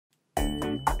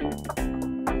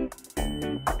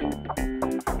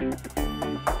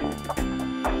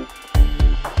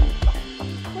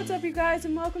up, you guys,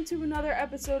 and welcome to another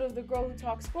episode of The Girl Who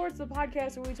Talks Sports, the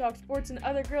podcast where we talk sports and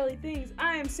other girly things.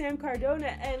 I am Sam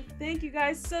Cardona, and thank you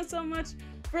guys so much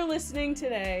for listening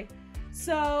today.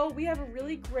 So, we have a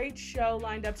really great show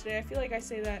lined up today. I feel like I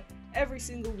say that every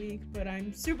single week, but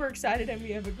I'm super excited, and we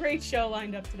have a great show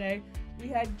lined up today. We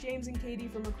had James and Katie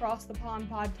from Across the Pond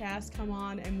podcast come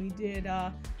on, and we did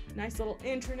a nice little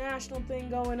international thing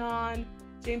going on.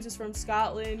 James is from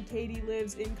Scotland, Katie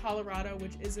lives in Colorado,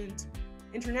 which isn't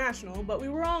international, but we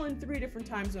were all in 3 different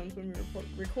time zones when we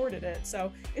recorded it,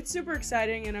 so it's super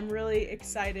exciting, and I'm really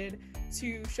excited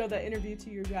to show that interview to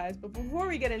you guys. But before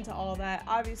we get into all that,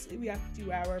 obviously we have to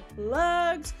do our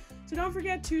plugs, so don't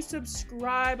forget to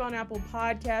subscribe on Apple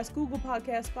Podcasts, Google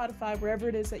Podcasts, Spotify, wherever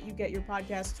it is that you get your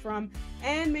podcasts from,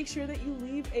 and make sure that you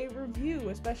leave a review,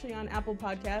 especially on Apple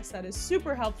Podcasts. That is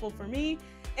super helpful for me.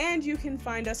 And you can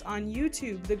find us on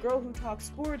YouTube, The Girl Who Talks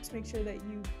Sports. Make sure that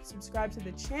you subscribe to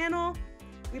the channel.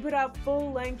 We put out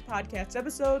full-length podcast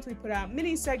episodes. We put out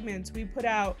mini segments. We put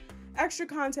out extra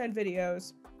content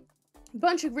videos. A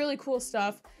bunch of really cool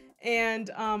stuff. And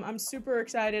I'm super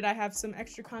excited. I have some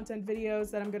extra content videos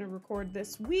that I'm going to record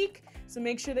this week. So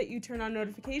make sure that you turn on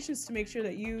notifications to make sure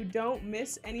that you don't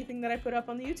miss anything that I put up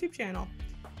on the YouTube channel.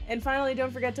 And finally,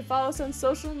 don't forget to follow us on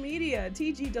social media,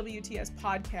 TGWTS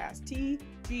Podcast,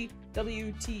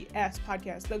 TGWTS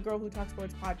Podcast, The Girl Who Talks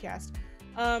Sports Podcast.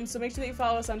 So make sure that you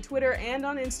follow us on Twitter and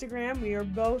on Instagram. We are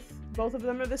both of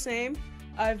them are the same.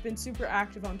 I've been super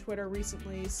active on Twitter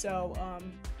recently, so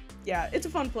yeah, it's a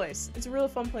fun place. It's a really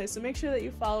fun place, so make sure that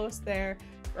you follow us there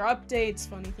for updates,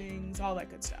 funny things, all that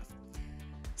good stuff.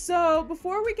 So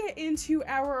before we get into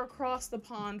our Across the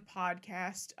Pond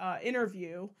podcast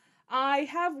interview, I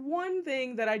have one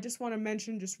thing that I just want to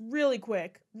mention just really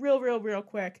quick, real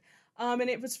quick, and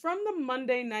it was from the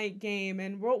Monday night game,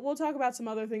 and we'll talk about some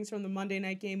other things from the Monday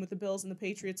night game with the Bills and the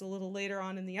Patriots a little later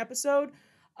on in the episode,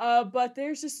 but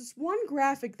there's just this one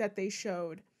graphic that they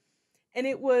showed, and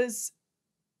it was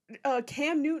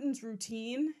Cam Newton's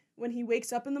routine when he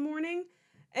wakes up in the morning,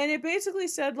 and it basically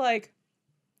said, like,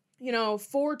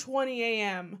 4:20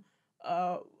 a.m.,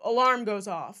 alarm goes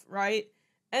off, right?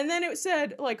 And then it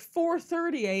said, like,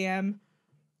 4:30 a.m.,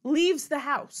 leaves the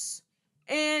house.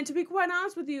 And to be quite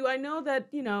honest with you, I know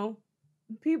that,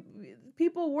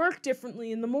 people work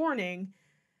differently in the morning.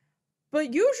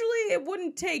 But usually it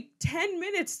wouldn't take 10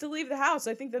 minutes to leave the house.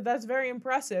 I think that that's very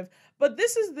impressive. But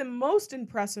this is the most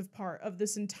impressive part of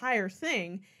this entire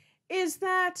thing, is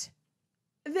that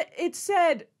it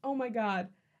said, oh my God,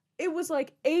 it was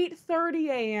like 8:30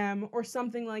 a.m. or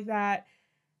something like that.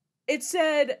 It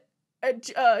said,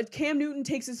 Cam Newton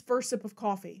takes his first sip of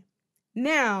coffee.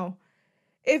 Now,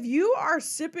 if you are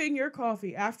sipping your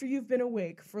coffee after you've been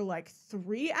awake for like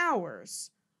 3 hours,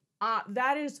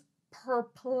 that is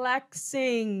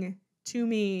perplexing to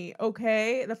me,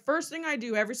 okay? The first thing I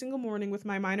do every single morning with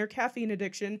my minor caffeine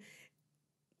addiction,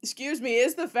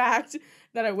 is the fact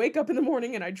that I wake up in the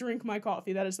morning and I drink my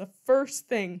coffee. That is the first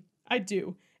thing I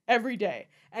do every day.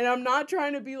 And I'm not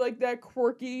trying to be like that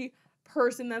quirky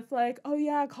person that's like, oh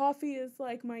yeah, coffee is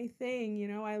like my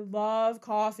thing, I love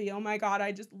coffee, oh my God,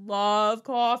 I just love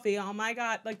coffee, oh my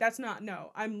God, like that's not, no,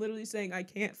 I'm literally saying I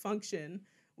can't function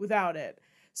without it.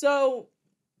 So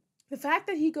the fact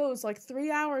that he goes like 3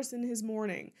 hours in his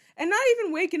morning and not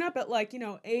even waking up at 8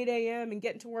 a.m. and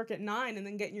getting to work at 9 and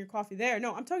then getting your coffee there.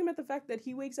 No, I'm talking about the fact that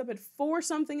he wakes up at 4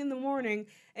 something in the morning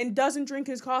and doesn't drink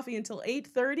his coffee until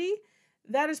 8:30.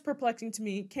 That is perplexing to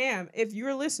me. Cam, if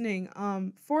you're listening,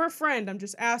 for a friend, I'm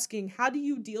just asking, how do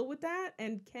you deal with that?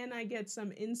 And can I get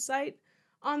some insight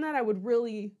on that? I would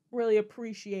really, really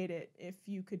appreciate it if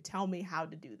you could tell me how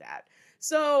to do that.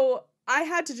 So I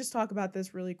had to just talk about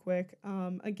this really quick.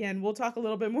 Again, we'll talk a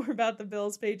little bit more about the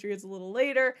Bills Patriots a little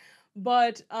later,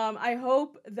 but I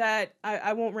hope that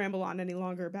I won't ramble on any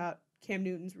longer about Cam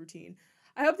Newton's routine.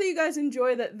 I hope that you guys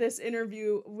enjoy this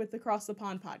interview with the Across the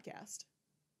Pond podcast.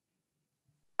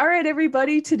 All right,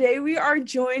 everybody. Today we are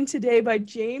joined by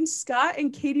James Scott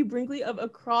and Katie Brinkley of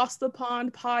Across the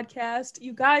Pond podcast.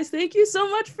 You guys, thank you so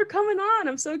much for coming on.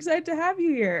 I'm so excited to have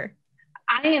you here.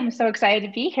 I am so excited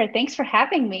to be here. Thanks for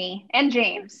having me. And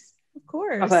James. Of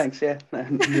course. Oh, thanks. Yeah.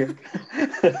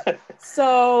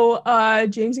 So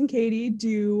James and Katie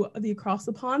do the Across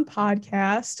the Pond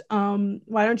podcast.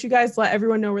 Why don't you guys let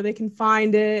everyone know where they can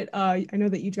find it? I know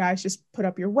that you guys just put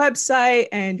up your website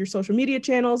and your social media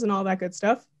channels and all that good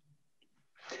stuff.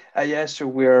 So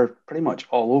we're pretty much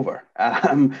all over.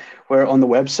 We're on the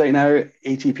website now,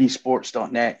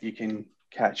 atpsports.net. You can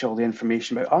catch all the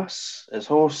information about us as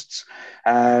hosts.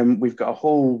 We've got a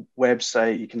whole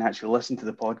website. You can actually listen to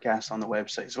the podcast on the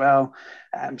website as well.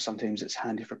 Sometimes it's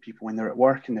handy for people when they're at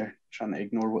work and they're trying to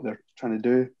ignore what they're trying to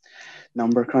do,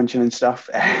 number crunching and stuff.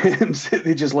 So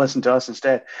they just listen to us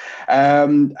instead.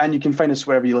 And you can find us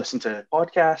wherever you listen to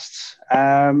podcasts,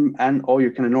 and all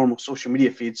your kind of normal social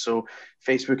media feeds. So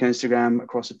Facebook and Instagram,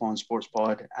 Across the Pond Sports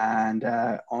Pod, and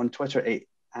on Twitter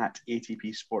at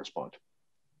ATP Sports Pod.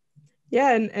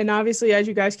 Yeah, and obviously, as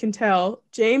you guys can tell,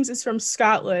 James is from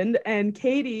Scotland and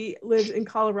Katie lives in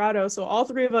Colorado. So all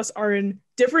three of us are in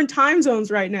different time zones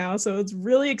right now. So it's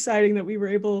really exciting that we were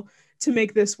able to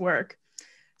make this work.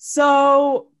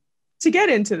 So to get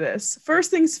into this,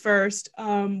 first things first,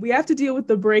 we have to deal with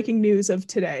the breaking news of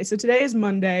today. So today is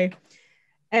Monday,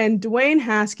 and Dwayne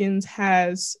Haskins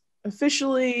has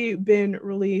officially been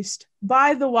released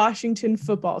by the Washington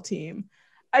football team.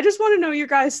 I just want to know your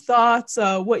guys' thoughts,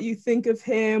 what you think of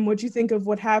him, what you think of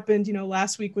what happened,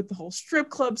 last week with the whole strip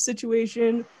club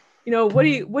situation. What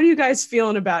are you guys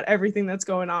feeling about everything that's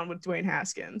going on with Dwayne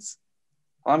Haskins?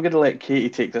 Well, I'm going to let Katie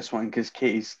take this one because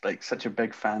Katie's like such a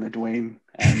big fan of Dwayne,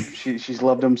 and she's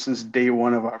loved him since day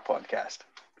one of our podcast.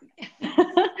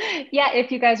 Yeah,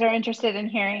 if you guys are interested in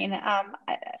hearing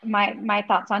my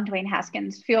thoughts on Dwayne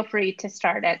Haskins, feel free to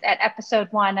start at episode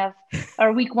 1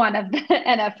 or week 1 of the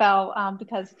NFL,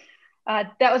 because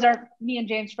that was me and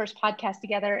James' first podcast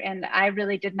together, and I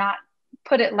really did not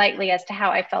put it lightly as to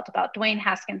how I felt about Dwayne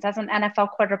Haskins as an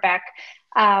NFL quarterback.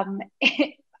 I'm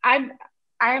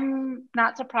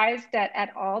not surprised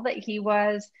at all that he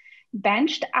was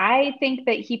benched. I think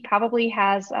that he probably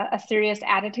has a serious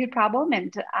attitude problem,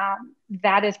 and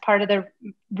that is part of the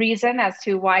reason as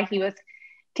to why he was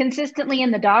consistently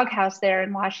in the doghouse there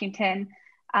in Washington.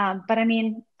 But I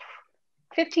mean,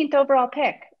 15th overall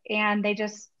pick, and they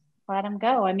just let him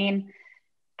go. I mean,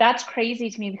 that's crazy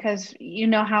to me because you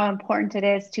know how important it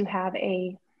is to have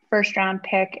a first round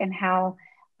pick and how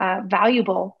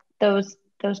valuable those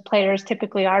players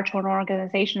typically are to an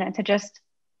organization, and to just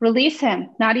release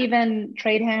him, not even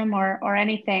trade him or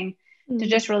anything, to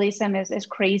just release him is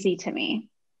crazy to me.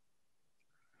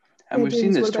 And we've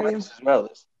seen this twice as well.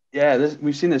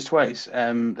 We've seen this twice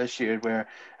this year where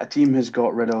a team has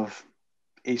got rid of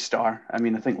a star. I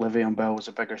mean, I think Le'Veon Bell was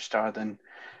a bigger star than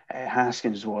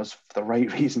Haskins was for the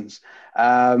right reasons.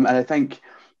 And I think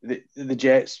the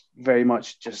Jets very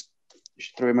much just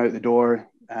threw him out the door,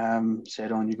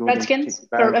 said, on you go. Redskins?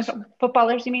 Or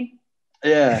footballers, you mean?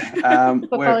 Yeah.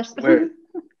 Whereas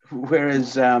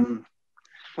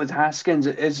with Haskins,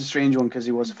 it is a strange one because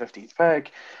he was a 15th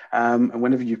pick. And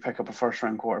whenever you pick up a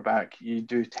first-round quarterback, you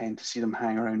do tend to see them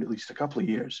hang around at least a couple of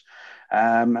years.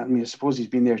 I mean, I suppose he's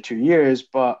been there 2 years,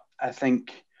 but I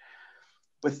think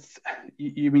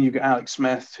you've got Alex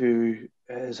Smith, who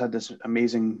has had this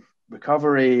amazing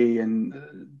recovery,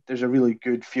 and there's a really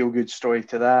good feel-good story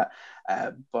to that.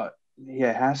 But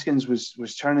yeah, Haskins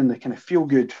was turning the kind of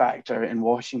feel-good factor in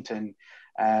Washington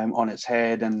on its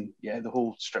head, and yeah, the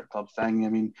whole strip club thing. I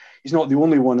mean, he's not the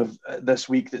only one of this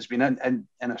week that's been in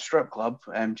a strip club.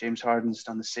 James Harden's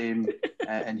done the same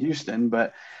in Houston,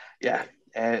 but yeah,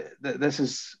 this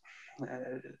is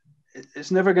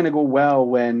it's never going to go well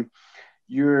when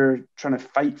you're trying to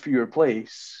fight for your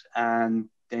place and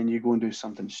then you go and do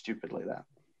something stupid like that.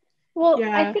 Well,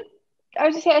 yeah.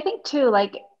 I think too,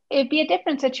 like, it'd be a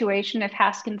different situation if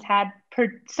Haskins had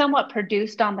somewhat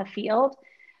produced on the field,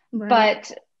 right,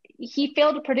 but he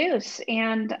failed to produce.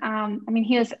 And I mean,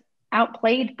 he was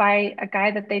outplayed by a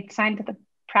guy that they'd signed to the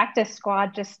practice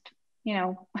squad just,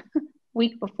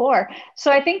 week before.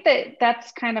 So I think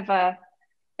that's kind of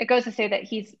it goes to say that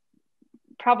he's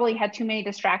probably had too many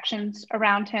distractions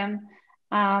around him.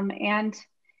 And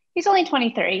he's only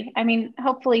 23. I mean,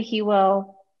 hopefully he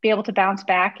will be able to bounce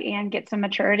back and get some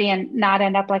maturity and not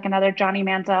end up like another Johnny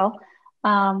Manziel.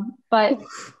 But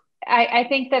I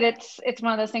think that it's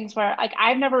one of those things where, like,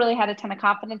 I've never really had a ton of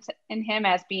confidence in him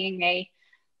as being a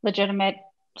legitimate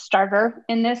starter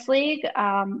in this league.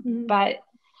 But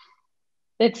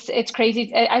it's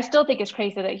crazy. I still think it's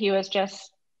crazy that he was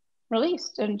just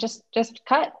released and just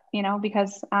cut,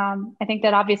 because I think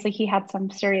that obviously he had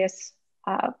some serious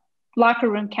locker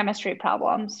room chemistry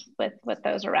problems with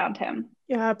those around him.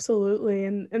 Yeah, absolutely.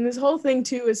 And this whole thing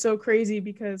too is so crazy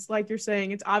because, like you're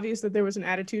saying, it's obvious that there was an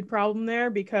attitude problem there,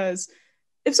 because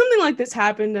if something like this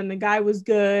happened and the guy was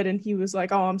good and he was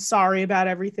like, oh, I'm sorry about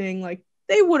everything, like,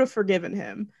 they would have forgiven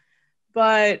him.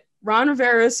 But Ron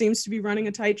Rivera seems to be running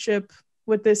a tight ship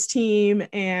with this team,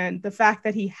 and the fact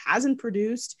that he hasn't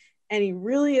produced and he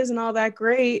really isn't all that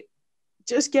great,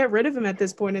 just get rid of him at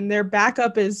this point. And their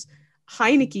backup is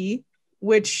Heineke,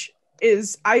 which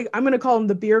is I'm going to call him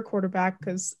the beer quarterback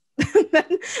because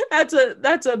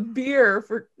that's a beer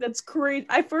for that's great.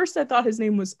 I thought his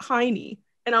name was Heine,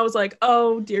 and I was like,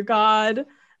 oh dear God,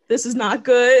 this is not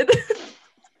good.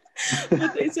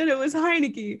 But they said it was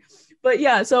Heineke. But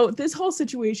yeah, so this whole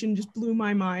situation just blew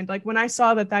my mind. Like when I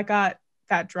saw that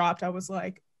dropped, I was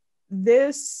like,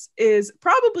 this is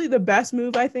probably the best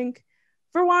move, I think,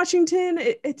 for Washington.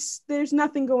 There's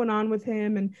nothing going on with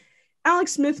him, and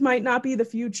Alex Smith might not be the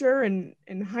future, and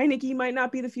Heineke might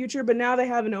not be the future, but now they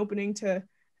have an opening to,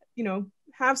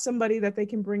 have somebody that they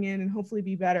can bring in and hopefully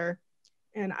be better.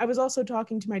 And I was also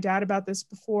talking to my dad about this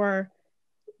before.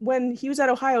 When he was at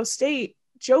Ohio State,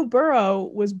 Joe Burrow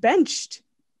was benched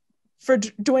for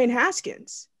Dwayne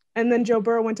Haskins, and then Joe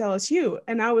Burrow went to LSU,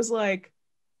 and I was like,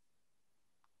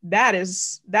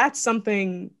 that's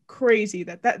something crazy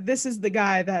that this is the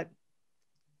guy that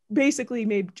basically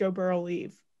made Joe Burrow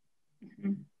leave.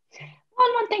 Mm-hmm.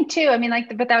 Well, one thing too, I mean,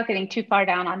 like without getting too far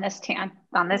down on this kind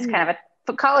of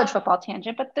a college football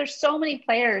tangent, but there's so many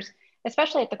players,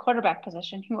 especially at the quarterback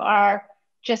position, who are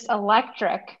just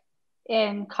electric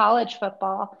in college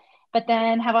football, but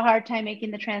then have a hard time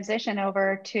making the transition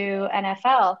over to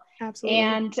NFL. Absolutely.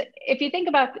 And if you think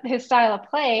about his style of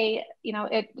play,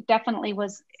 it definitely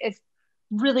is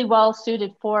really well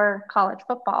suited for college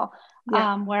football.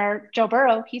 Yeah. Where Joe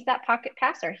Burrow, he's that pocket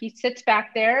passer. He sits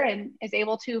back there and is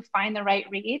able to find the right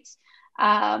reads.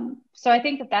 So I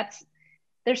think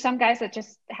there's some guys that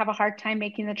just have a hard time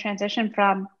making the transition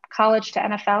from college to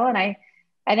NFL. And I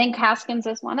think Haskins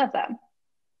is one of them.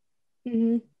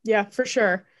 Mm-hmm. Yeah, for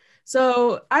sure.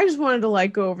 So I just wanted to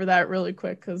go over that really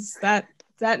quick because that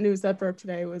news that broke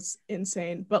today was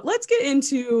insane. But let's get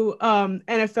into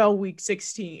NFL Week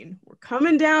 16. We're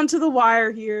coming down to the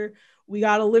wire here. We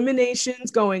got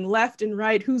eliminations going left and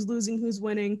right. Who's losing, who's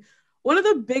winning. One of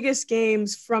the biggest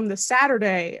games from the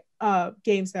Saturday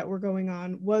games that were going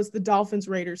on was the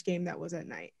Dolphins-Raiders game that was at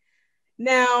night.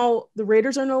 Now, the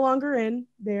Raiders are no longer in.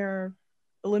 They're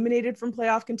eliminated from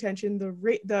playoff contention.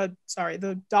 The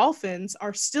Dolphins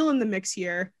are still in the mix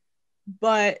here,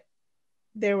 but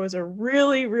there was a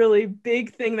really, really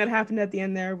big thing that happened at the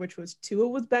end there, which was Tua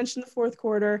was benched in the fourth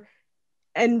quarter,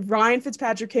 and Ryan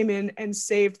Fitzpatrick came in and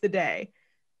saved the day.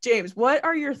 James, what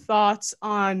are your thoughts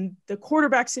on the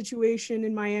quarterback situation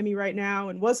in Miami right now,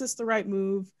 and was this the right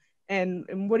move, and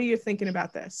what are you thinking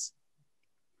about this?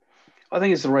 I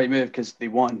think it's the right move because they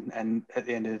won, and at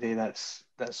the end of the day, that's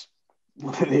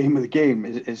the aim of the game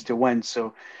is to win.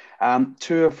 So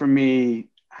Tua, for me,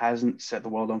 hasn't set the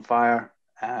world on fire.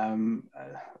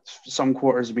 Some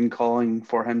quarters have been calling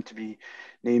for him to be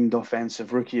named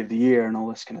Offensive Rookie of the Year and all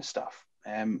this kind of stuff.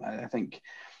 I think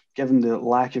given the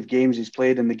lack of games he's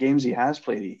played and the games he has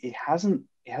played, he hasn't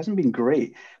been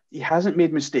great. He hasn't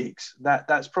made mistakes.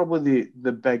 That's probably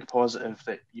the big positive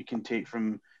that you can take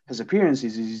from his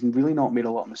appearances. He's really not made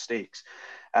a lot of mistakes.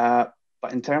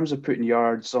 But in terms of putting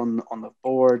yards on the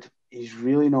board, he's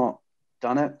really not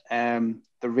done it.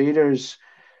 The Raiders,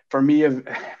 for me,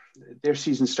 their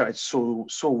season started so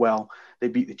well. They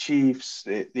beat the Chiefs.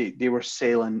 They were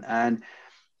sailing. And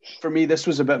for me, this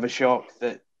was a bit of a shock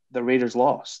that the Raiders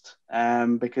lost.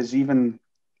 Because even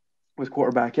with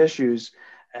quarterback issues,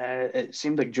 it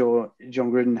seemed like John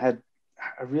Gruden had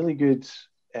a really good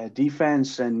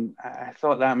defense, and I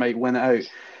thought that might win it out.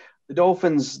 The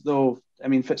Dolphins, though, I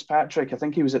mean, Fitzpatrick, I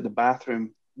think he was at the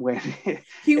bathroom when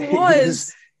he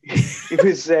was. He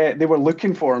was. They were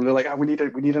looking for him. They're like, we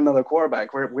need another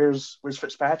quarterback. Where's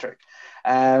Fitzpatrick?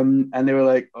 And they were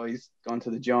like, oh, he's gone to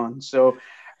the John. So,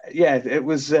 yeah, it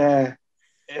was a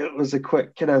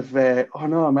quick kind of, oh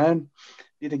no, man,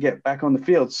 need to get back on the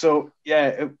field. So,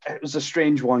 yeah, it was a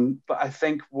strange one. But I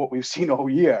think what we've seen all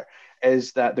year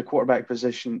is that the quarterback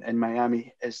position in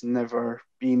Miami has never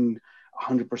been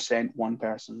 100% one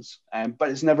person's, but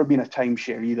it's never been a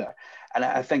timeshare either. And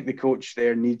I think the coach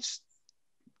there needs,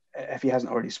 if he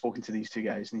hasn't already spoken to these two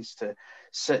guys, needs to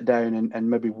sit down and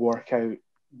maybe work out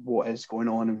what is going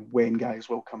on and when guys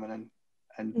will come in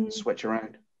and switch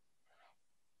around.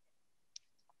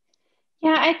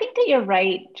 Yeah, I think that you're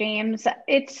right, James.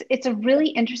 It's a really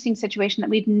interesting situation that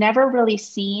we've never really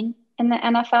seen in the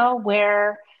NFL,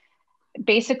 where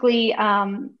basically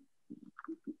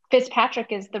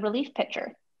Fitzpatrick is the relief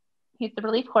pitcher. He's the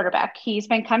relief quarterback. He's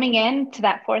been coming in to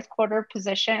that fourth quarter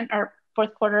position or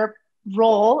fourth quarter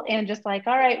role and just like,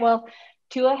 all right, well,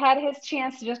 Tua had his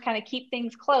chance to just kind of keep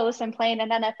things close and play in an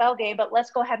NFL game, but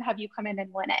let's go ahead and have you come in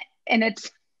and win it. And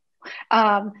it's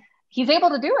he's able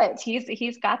to do it.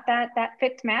 He's got that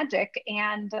Fitzmagic,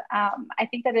 and I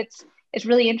think that it's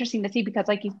really interesting to see because,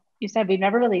 like you said, we've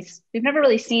never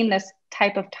really seen this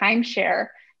type of timeshare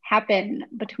happen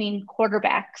between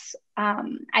quarterbacks.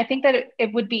 I think that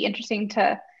it would be interesting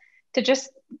to just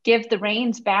give the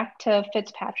reins back to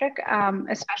Fitzpatrick,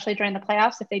 especially during the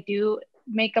playoffs. If they do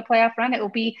make a playoff run, it will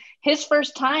be his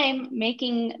first time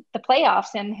making the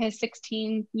playoffs in his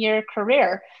 16-year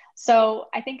career. So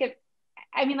I think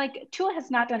Tua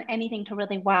has not done anything to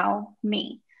really wow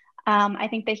me. I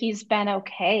think that he's been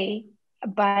okay,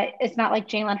 but it's not like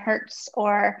Jalen Hurts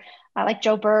or like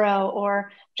Joe Burrow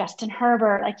or Justin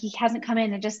Herbert. Like, he hasn't come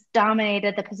in and just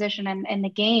dominated the position and the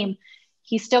game.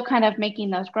 He's still kind of making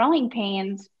those growing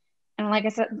pains. And like I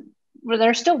said,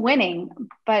 they're still winning,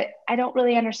 but I don't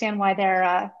really understand why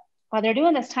they're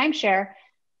doing this timeshare,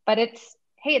 but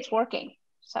it's working.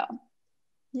 So.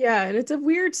 Yeah. And it's a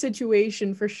weird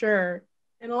situation for sure.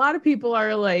 And a lot of people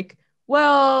are like,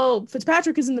 well,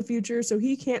 Fitzpatrick is in the future, so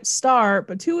he can't start,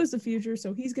 but Tua is the future,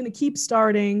 so he's going to keep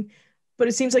starting. But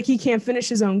it seems like he can't finish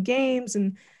his own games.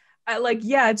 And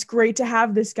it's great to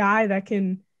have this guy that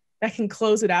can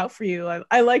close it out for you.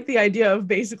 I like the idea of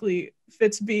basically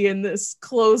Fitz being this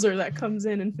closer that comes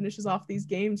in and finishes off these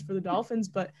games for the Dolphins.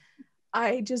 But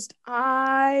I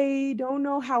don't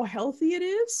know how healthy it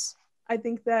is. I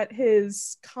think that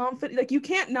his confidence, like, you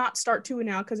can't not start Tua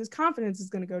now because his confidence is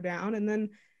going to go down, and then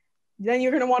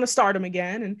you're going to want to start him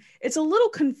again. And it's a little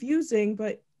confusing,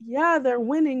 but yeah, they're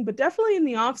winning. But definitely in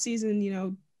the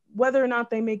offseason, whether or not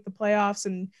they make the playoffs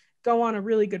and go on a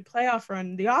really good playoff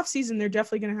run, the offseason, they're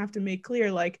definitely going to have to make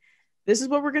clear, like, this is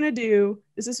what we're going to do.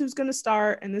 This is who's going to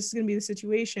start, and this is going to be the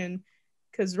situation.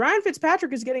 Because Ryan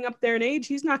Fitzpatrick is getting up there in age.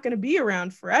 He's not going to be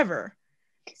around forever.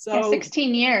 So yeah,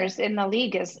 16 years in the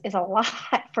league is a lot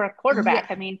for a quarterback.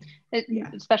 Yeah. I mean,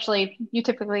 especially, you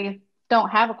typically don't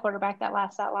have a quarterback that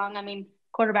lasts that long. I mean,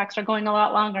 quarterbacks are going a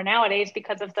lot longer nowadays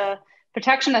because of the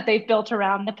protection that they've built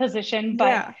around the position.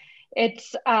 But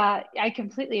it's, I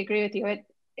completely agree with you.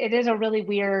 It is a really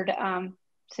weird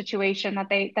situation that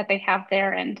they have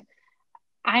there. And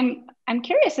I'm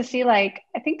curious to see, like,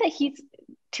 I think that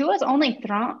Tua's only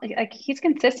thrown, like, he's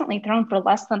consistently thrown for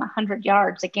less than 100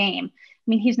 yards a game. I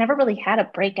mean, he's never really had a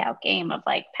breakout game of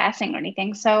like passing or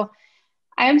anything. So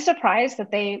I'm surprised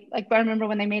that I remember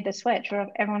when they made the switch, where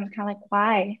everyone was kind of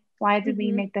like, why did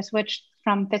we make the switch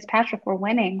from Fitzpatrick? We're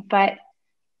winning. But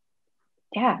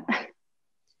yeah.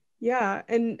 Yeah.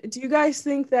 And do you guys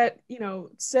think that,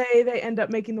 say they end up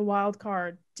making the wild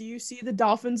card, do you see the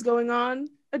Dolphins going on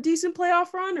a decent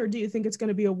playoff run, or do you think it's going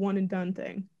to be a one and done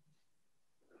thing?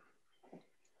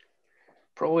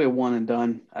 Probably a one and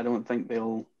done. I don't think they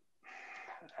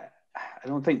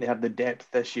have the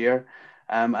depth this year.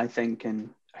 I think in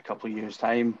a couple of years'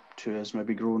 time, Tua's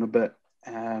maybe grown a bit.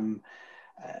 And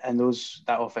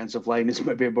that offensive line is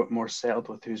maybe a bit more settled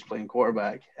with who's playing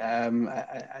quarterback.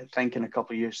 I think in a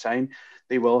couple of years' time,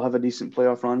 they will have a decent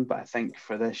playoff run. But I think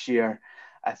for this year,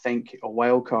 I think a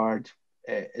wild card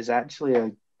is actually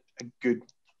a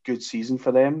good season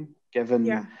for them, given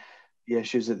the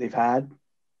issues that they've had.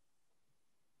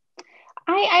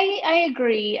 I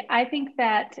agree. I think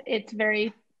that it's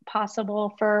very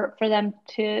possible for them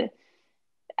to.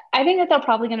 I think that they're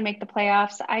probably going to make the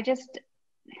playoffs. I just,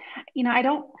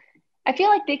 I feel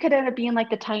like they could end up being like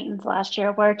the Titans last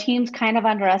year, where teams kind of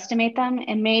underestimate them,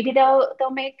 and maybe they'll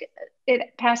make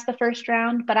it past the first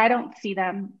round. But I don't see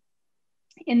them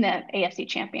in the AFC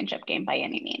Championship game by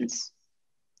any means.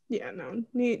 Yeah, no,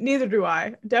 neither do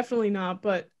I. Definitely not.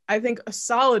 But I think a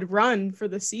solid run for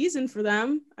the season for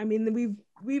them. I mean,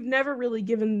 we've never really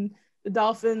given the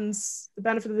Dolphins the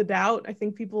benefit of the doubt. I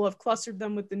think people have clustered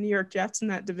them with the New York Jets in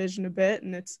that division a bit,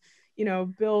 and it's,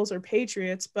 Bills or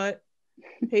Patriots, but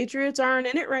Patriots aren't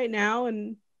in it right now,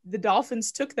 and the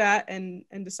Dolphins took that and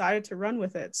decided to run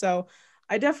with it. So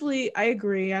I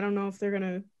agree. I don't know if they're going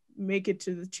to make it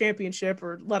to the championship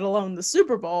or let alone the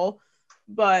Super Bowl,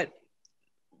 but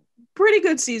pretty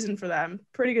good season for them.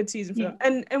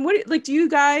 And what, like, do you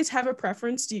guys have a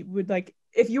preference?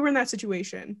 If you were in that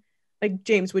situation, like,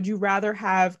 James, would you rather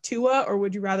have Tua or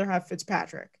would you rather have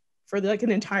Fitzpatrick for like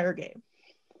an entire game?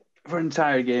 For an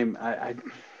entire game, I'd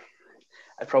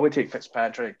probably take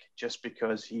Fitzpatrick just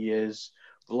because he is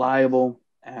reliable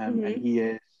and he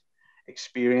is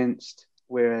experienced.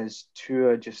 Whereas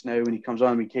Tua, just now when he comes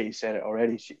on, Katie said it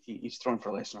already, he's thrown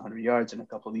for less than 100 yards in a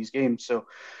couple of these games. So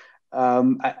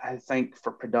I think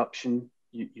for production,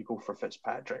 you go for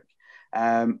Fitzpatrick.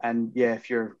 And yeah,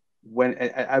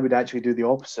 I would actually do the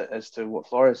opposite as to what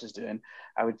Flores is doing.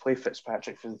 I would play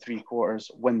Fitzpatrick for the 3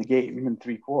 quarters, win the game in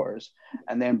 3 quarters,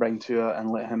 and then bring Tua and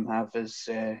let him have his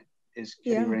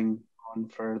kitty ring on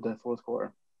for the 4th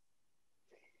quarter.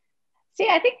 See,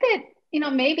 I think that,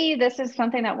 maybe this is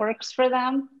something that works for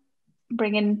them,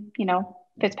 bringing,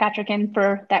 Fitzpatrick in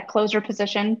for that closer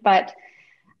position. But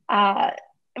I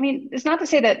mean, it's not to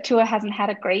say that Tua hasn't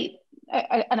had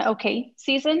an okay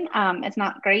season. It's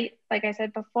not great, like I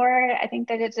said before. I think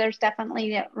that there's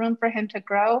definitely room for him to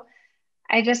grow.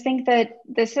 I just think that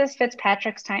this is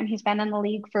Fitzpatrick's time. He's been in the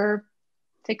league for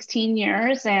 16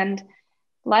 years, and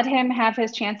let him have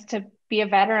his chance to be a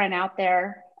veteran out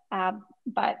there.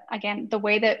 But again, the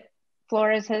way that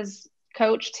Flores has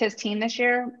coached his team this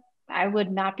year, I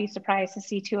would not be surprised to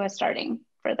see Tua starting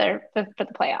for the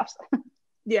playoffs.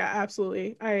 Yeah,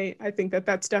 absolutely. I think that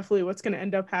that's definitely what's going to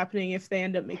end up happening if they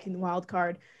end up making the wild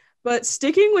card. But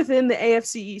sticking within the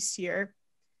AFC East here,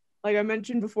 like I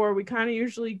mentioned before, we kind of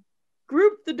usually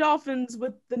group the Dolphins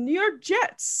with the New York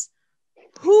Jets,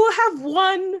 who have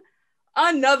won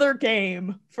another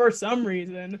game for some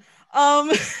reason.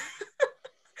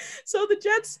 So the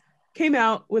Jets came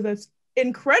out with an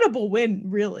incredible win,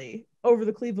 really, over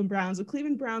the Cleveland Browns. The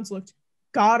Cleveland Browns looked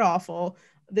god-awful.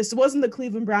 This wasn't the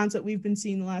Cleveland Browns that we've been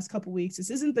seeing the last couple weeks. This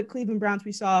isn't the Cleveland Browns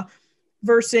we saw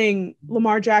versus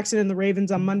Lamar Jackson and the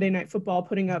Ravens on Monday Night Football,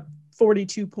 putting up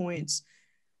 42 points.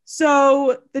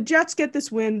 So the Jets get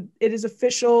this win. It is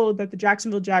official that the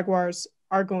Jacksonville Jaguars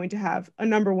are going to have a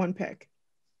number 1 pick.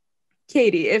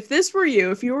 Katie, if this were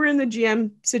you, if you were in the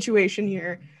GM situation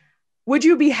here, would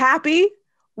you be happy?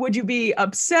 Would you be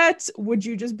upset? Would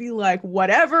you just be like,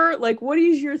 whatever? Like, what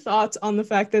is your thoughts on the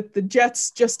fact that the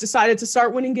Jets just decided to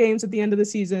start winning games at the end of the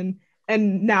season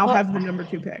and now have the number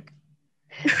 2 pick?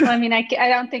 Well, I mean, I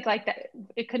don't think like that.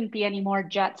 It couldn't be any more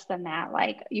Jets than that.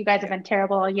 Like, you guys have been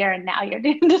terrible all year, and now you're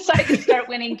deciding to start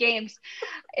winning games.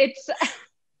 It's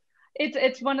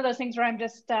one of those things where I'm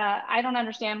just I don't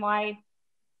understand why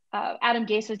Adam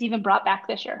Gase was even brought back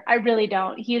this year. I really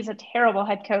don't. He is a terrible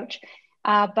head coach,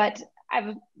 but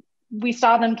we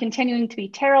saw them continuing to be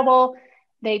terrible.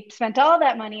 They spent all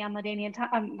that money on LaDainian.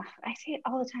 I say it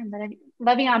all the time, but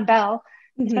Le'Veon Bell.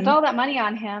 They spent all that money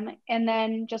on him and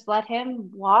then just let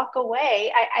him walk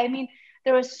away. I mean,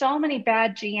 there was so many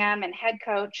bad GM and head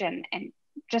coach and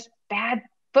just bad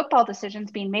football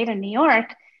decisions being made in New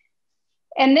York.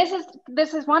 And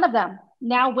this is one of them,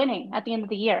 now winning at the end of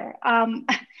the year.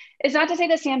 It's not to say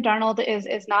that Sam Darnold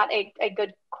is not a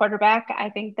good quarterback. I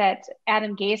think that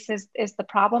Adam Gase is the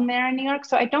problem there in New York.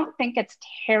 So I don't think it's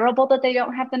terrible that they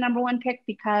don't have the number 1 pick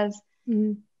because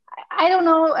I don't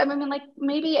know. I mean, like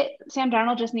maybe Sam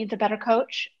Darnold just needs a better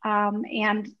coach.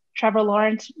 And Trevor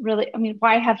Lawrence really, I mean,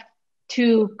 why have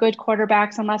 2 good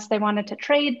quarterbacks unless they wanted to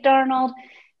trade Darnold?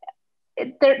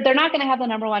 They're not going to have the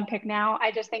number 1 pick now.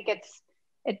 I just think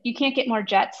you can't get more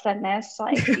Jets than this.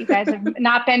 Like, you guys have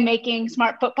not been making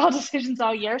smart football decisions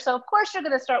all year. So of course you're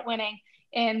going to start winning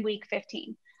in week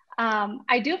 15.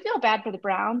 I do feel bad for the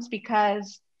Browns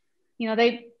because, you know,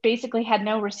 they basically had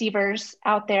no receivers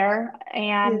out there,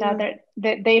 and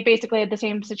they basically had the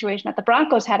same situation that the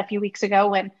Broncos had a few weeks ago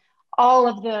when all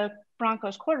of the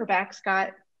Broncos quarterbacks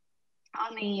got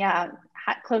on the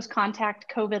close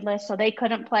contact COVID list, so they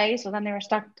couldn't play. So then they were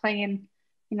stuck playing,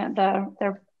 you know,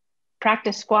 their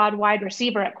practice squad wide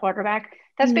receiver at quarterback.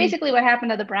 That's basically what happened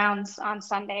to the Browns on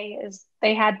Sunday. Is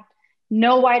they had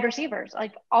no wide receivers.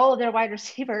 Like, all of their wide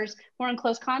receivers were in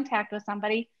close contact with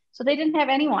somebody. So they didn't have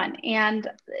anyone. And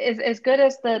as good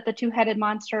as the 2-headed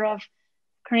monster of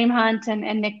Kareem Hunt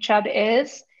and Nick Chubb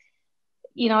is,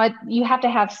 you know, you have to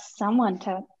have someone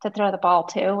to throw the ball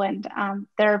to. And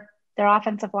their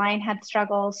offensive line had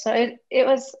struggles. So it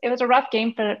was a rough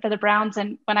game for the Browns.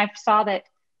 And when I saw that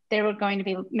they were going to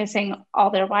be missing all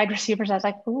their wide receivers, I was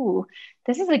like, ooh,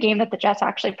 this is a game that the Jets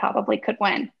actually probably could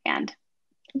win. And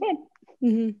they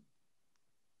did.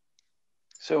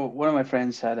 So one of my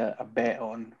friends had a bet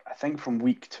on, I think from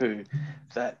week 2,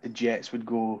 that the Jets would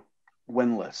go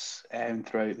winless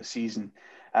throughout the season.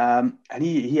 And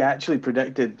he actually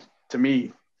predicted to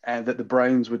me that the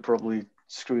Browns would probably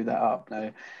screw that up.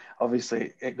 Now,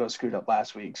 obviously, it got screwed up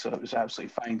last week, so it was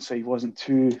absolutely fine. So he wasn't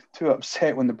too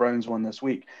upset when the Browns won this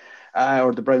week,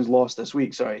 or the Browns lost this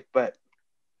week, sorry. But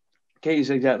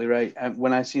Katie's exactly right.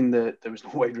 When I seen that there was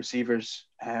no wide receivers,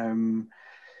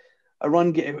 a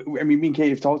run game. I mean, me and Katie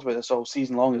have talked about this all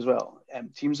season long as well.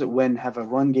 Teams that win have a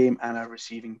run game and a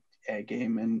receiving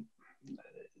game, and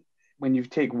when you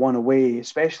take one away,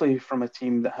 especially from a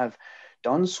team that have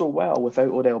done so well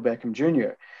without Odell Beckham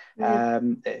Jr.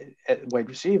 At wide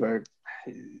receiver,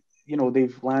 you know,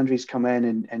 Landry's come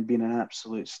in and been an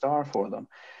absolute star for them.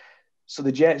 So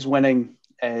the Jets winning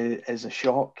is a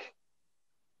shock,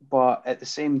 but at the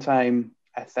same time,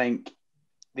 I think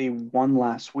they won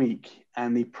last week,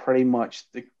 and they pretty much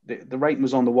the writing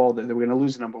was on the wall that they were going to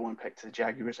lose the number 1 pick to the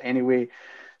Jaguars anyway.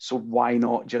 So why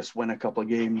not just win a couple of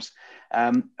games?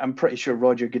 I'm pretty sure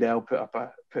Roger Goodell put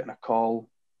in a call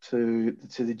to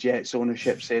the Jets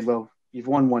ownership saying, well, you've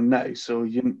won one now, so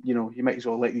you might as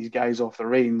well let these guys off the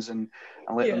reins and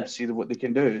let them see what they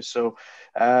can do. So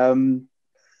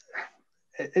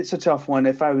it's a tough one.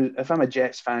 If I'm a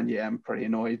Jets fan, yeah, I'm pretty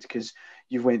annoyed because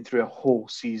you've went through a whole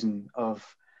season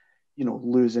of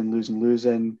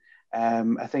losing.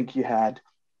 I think you had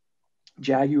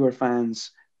Jaguar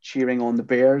fans cheering on the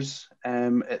Bears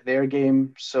at their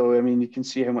game. So, I mean, you can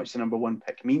see how much the number 1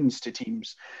 pick means to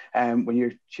teams when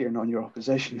you're cheering on your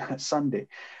opposition that Sunday.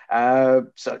 I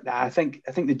think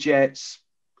the Jets,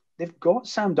 they've got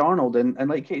Sam Darnold, and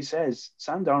like Kate says,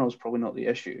 Sam Darnold's probably not the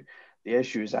issue. The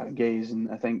issue is Adam Gase,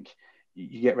 and I think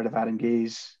you get rid of Adam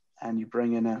Gase and you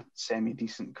bring in a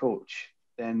semi-decent coach,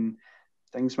 then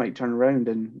things might turn around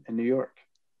in New York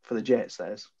for the Jets,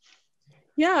 that is.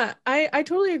 Yeah, I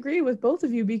totally agree with both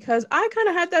of you because I kind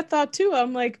of had that thought too.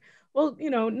 I'm like, well,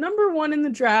 number 1 in the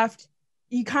draft,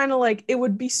 you kind of like, it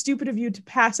would be stupid of you to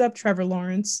pass up Trevor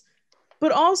Lawrence,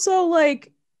 but also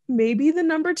like maybe the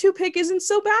number 2 pick isn't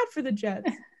so bad for the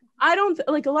Jets. I don't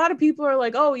like, a lot of people are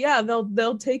like, oh yeah,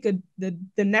 they'll take the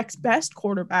next best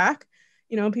quarterback.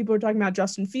 People are talking about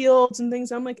Justin Fields and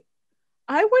things. I'm like,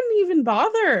 I wouldn't even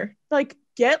bother. Like,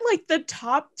 get like the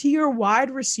top tier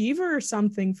wide receiver or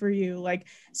something for you, like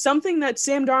something that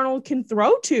Sam Darnold can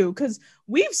throw to. Because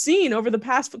we've seen over the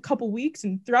past couple weeks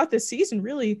and throughout this season,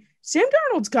 really, Sam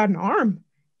Darnold's got an arm.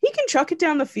 He can chuck it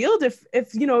down the field if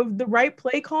the right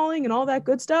play calling and all that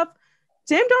good stuff.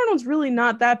 Sam Darnold's really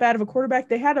not that bad of a quarterback.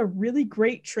 They had a really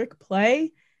great trick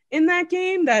play in that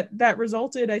game that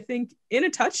resulted, I think, in a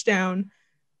touchdown,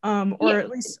 or at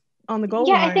least on the goal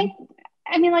line.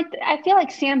 I feel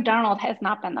like Sam Darnold has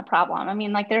not been the problem. I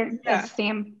mean, like as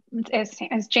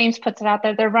James puts it out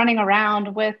there, they're running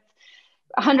around with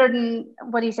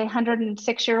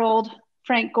 106-year-old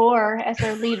Frank Gore as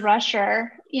their lead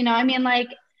rusher.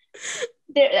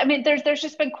 There's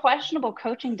just been questionable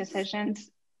coaching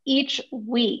decisions each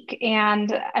week.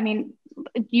 And I mean,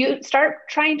 you start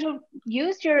trying to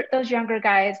use those younger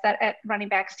guys that at running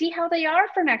back, see how they are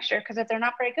for next year. Because if they're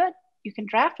not very good, you can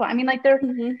draft one. I mean, like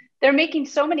they're making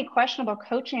so many questionable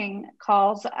coaching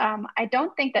calls. I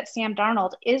don't think that Sam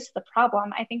Darnold is the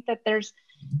problem. I think that they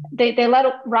let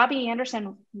Robbie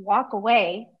Anderson walk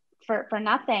away for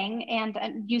nothing.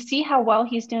 And you see how well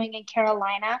he's doing in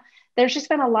Carolina. There's just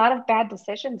been a lot of bad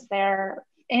decisions there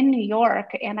in New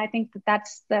York. And I think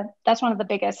that's one of the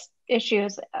biggest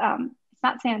issues. It's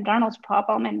not Sam Darnold's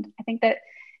problem. And I think that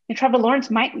Trevor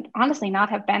Lawrence might honestly not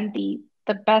have been the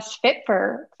best fit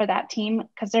for that team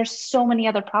because there's so many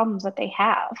other problems that they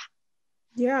have.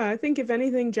 Yeah, I think if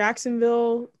anything,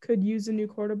 Jacksonville could use a new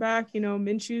quarterback.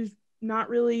 Minshew's not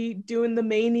really doing the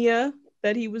mania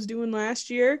that he was doing last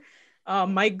year.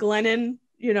 Mike Glennon,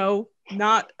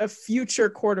 not a future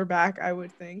quarterback, I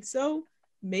would think. So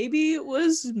maybe it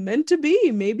was meant to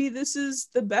be. Maybe this is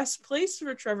the best place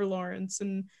for Trevor Lawrence.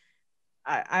 And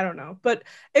I don't know. But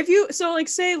let's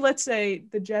say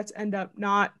the Jets end up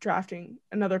not drafting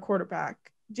another quarterback.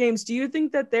 James, do you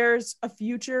think that there's a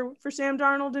future for Sam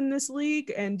Darnold in this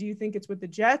league? And do you think it's with the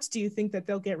Jets? Do you think that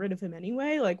they'll get rid of him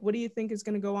anyway? Like, what do you think is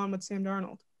going to go on with Sam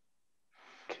Darnold?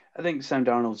 I think Sam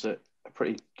Darnold's a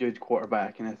pretty good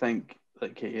quarterback. And I think,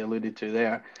 like Katie alluded to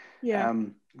there,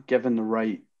 given the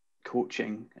right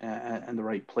coaching and the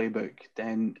right playbook,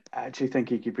 then I actually think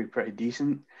he could be pretty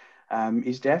decent.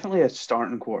 He's definitely a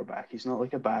starting quarterback. He's not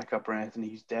like a backup or anything.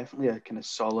 He's definitely a kind of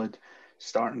solid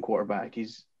starting quarterback.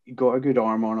 He's got a good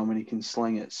arm on him and he can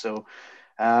sling it. So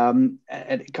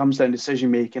it comes down to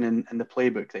decision making and the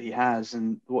playbook that he has,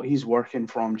 and what he's working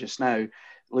from just now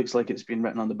looks like it's been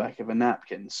written on the back of a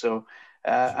napkin. So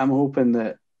I'm hoping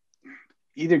that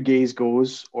either Gase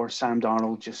goes or Sam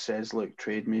Darnold just says, look,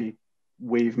 trade me,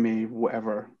 waive me,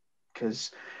 whatever.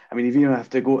 Because, I mean, if you don't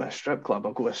have to go to a strip club,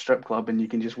 I'll go to a strip club and you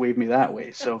can just waive me that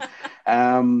way. So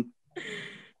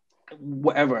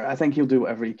whatever. I think he'll do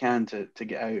whatever he can to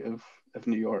get out of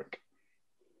New York.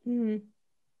 Mm-hmm.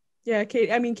 Yeah,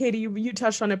 Katie, you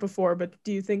touched on it before, but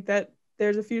do you think that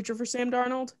there's a future for Sam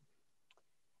Darnold?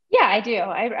 Yeah, I do.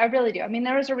 I really do. I mean,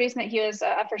 there was a reason that he was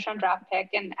a first-round draft pick,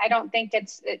 and I don't think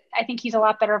I think he's a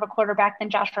lot better of a quarterback than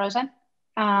Josh Rosen.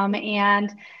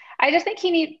 And I just think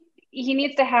he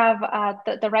needs to have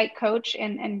the right coach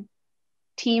and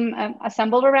team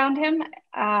assembled around him.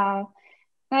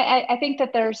 I think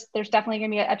that there's definitely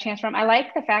going to be a chance for him. I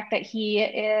like the fact that he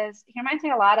reminds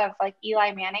me a lot of like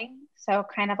Eli Manning. So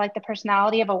kind of like the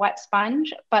personality of a wet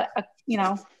sponge, but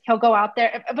he'll go out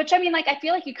there, which I mean, like, I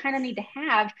feel like you kind of need to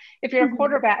have if you're a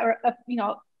quarterback or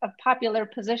a popular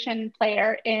position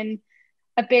player in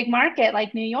a big market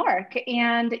like New York.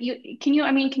 And can you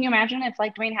imagine if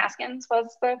like Dwayne Haskins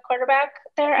was the quarterback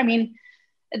there? I mean,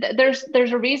 there's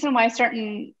a reason why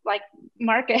certain like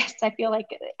markets, I feel like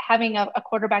having a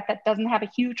quarterback that doesn't have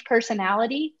a huge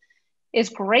personality is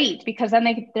great, because then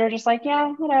they're just like,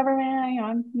 yeah, whatever, man,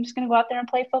 I'm just going to go out there and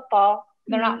play football.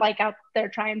 They're not like out there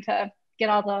trying to get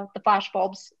all the flash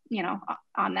bulbs,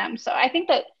 on them. So I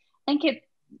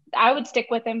I would stick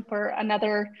with him for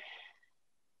another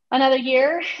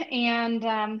year and,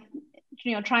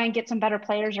 try and get some better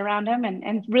players around him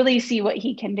and really see what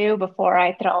he can do before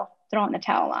I throw in the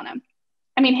towel on him.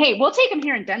 I mean, hey, we'll take him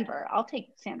here in Denver. I'll take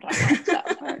Sam Darnold. So.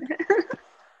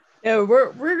 Yeah,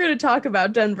 we're going to talk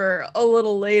about Denver a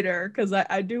little later because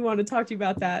I do want to talk to you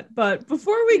about that. But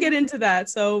before we get into that,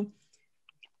 so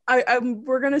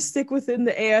we're going to stick within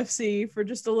the AFC for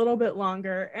just a little bit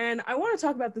longer. And I want to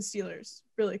talk about the Steelers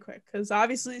really quick because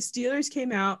obviously the Steelers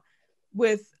came out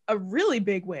with a really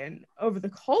big win over the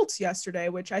Colts yesterday,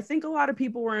 which I think a lot of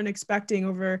people weren't expecting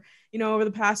over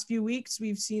the past few weeks.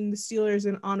 We've seen the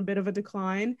Steelers on a bit of a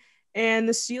decline, and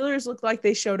the Steelers looked like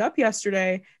they showed up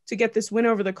yesterday to get this win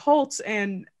over the Colts.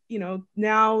 And,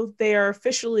 now they are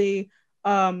officially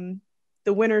the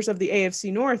winners of the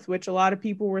AFC North, which a lot of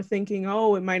people were thinking,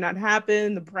 oh, it might not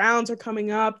happen. The Browns are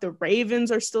coming up. The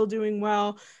Ravens are still doing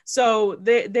well. So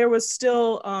there was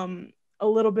still a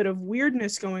little bit of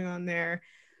weirdness going on there.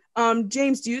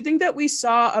 James, do you think that we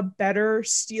saw a better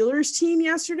Steelers team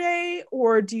yesterday,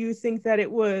 or do you think that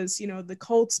it was, the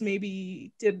Colts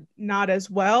maybe did not as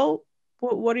well?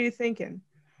 What are you thinking?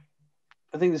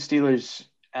 I think the Steelers,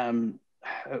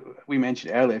 we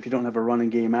mentioned earlier, if you don't have a running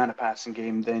game and a passing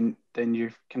game, then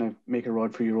you're kind of make a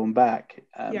rod for your own back.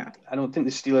 I don't think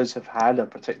the Steelers have had a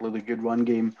particularly good run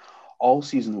game all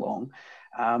season long,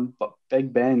 but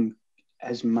Big Ben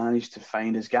has managed to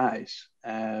find his guys.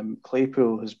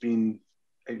 Claypool has been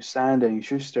outstanding.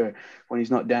 Schuster, when he's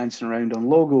not dancing around on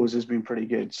logos, has been pretty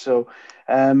good. So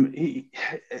I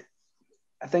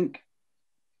think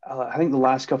the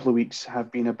last couple of weeks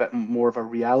have been a bit more of a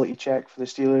reality check for the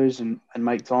Steelers and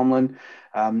Mike Tomlin.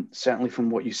 Certainly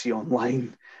from what you see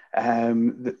online,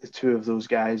 the two of those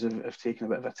guys have taken a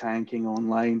bit of a tanking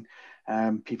online.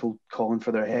 People calling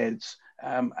for their heads.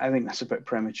 I think that's a bit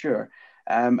premature.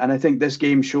 And I think this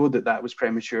game showed that was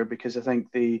premature, because I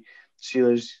think the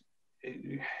Steelers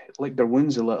licked their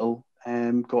wounds a little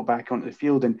and got back onto the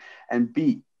field and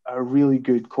beat a really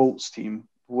good Colts team,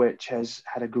 which has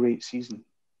had a great season.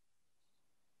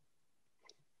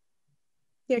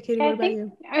 Yeah, Katie, what about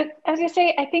you? I was going to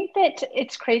say, I think that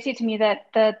it's crazy to me that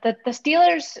the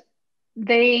Steelers,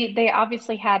 they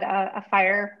obviously had a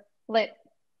fire lit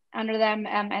under them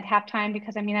at halftime,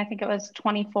 because I think it was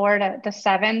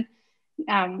 24-7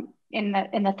 in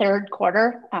the third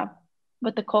quarter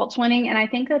with the Colts winning. And I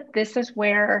think that this is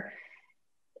where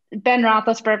Ben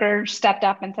Roethlisberger stepped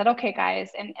up and said, okay,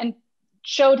 guys, and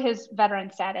showed his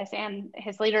veteran status and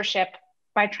his leadership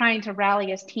by trying to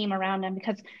rally his team around him.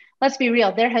 Because let's be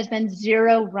real, there has been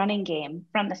zero running game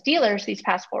from the Steelers these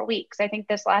past 4 weeks. I think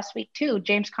this last week too,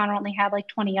 James Conner only had like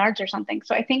 20 yards or something.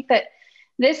 So I think that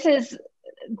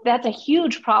that's a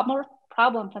huge problem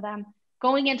for them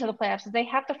going into the playoffs. They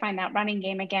have to find that running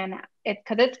game again,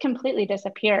 because it's completely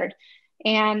disappeared.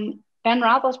 And Ben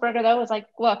Roethlisberger, though, was like,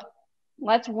 look,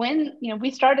 let's win.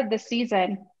 We started this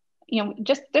season,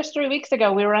 just 3 weeks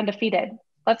ago, we were undefeated.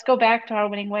 Let's go back to our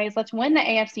winning ways. Let's win the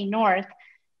AFC North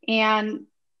and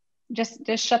just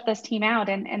shut this team out.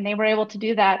 And they were able to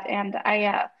do that. And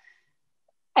I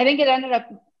think it ended up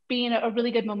being a really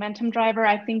good momentum driver.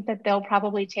 I think that they'll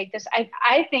probably take this.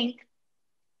 I think,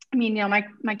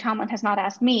 Mike Tomlin has not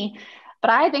asked me, but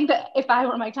I think that if I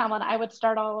were Mike Tomlin, I would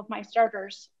start all of my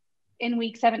starters in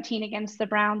week 17 against the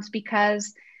Browns,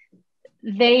 because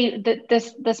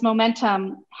this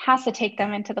momentum has to take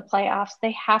them into the playoffs.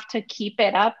 They have to keep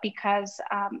it up, because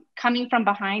coming from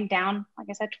behind down, like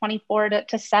I said,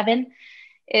 24-7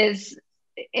 is,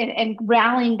 and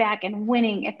rallying back and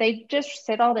winning. If they just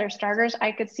sit all their starters,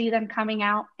 I could see them coming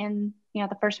out in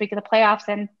the first week of the playoffs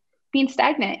and being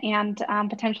stagnant and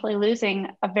potentially losing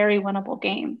a very winnable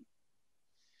game.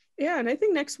 Yeah, and I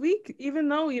think next week, even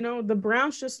though the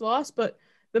Browns just lost, but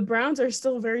the Browns are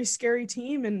still a very scary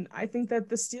team, and I think that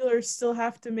the Steelers still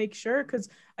have to make sure, because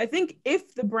I think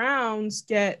if the Browns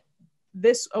get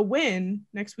a win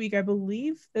next week, I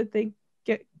believe that they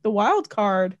get the wild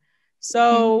card.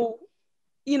 So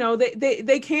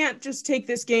they can't just take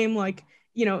this game like,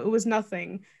 it was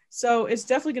nothing. So it's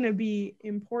definitely going to be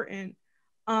important.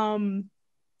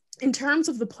 In terms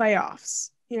of the playoffs,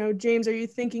 James, are you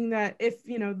thinking that if,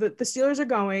 the Steelers are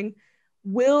going,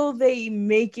 will they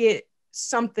make it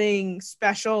something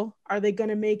special? Are they going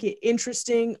to make it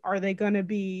interesting? Are they going to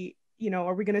be,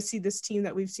 are we going to see this team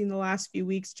that we've seen the last few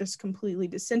weeks just completely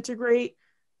disintegrate?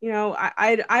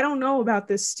 I don't know about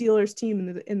this Steelers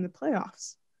team in the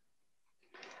playoffs.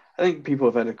 I think people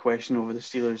have had a question over the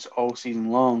Steelers all season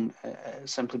long,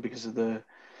 simply because of the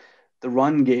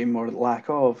run game or lack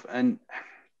of, and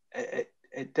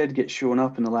it did get shown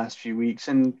up in the last few weeks,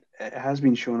 and it has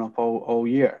been showing up all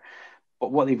year.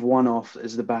 But what they've won off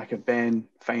is the back of Ben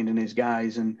finding his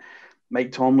guys and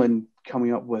Mike Tomlin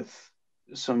coming up with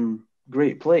some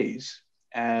great plays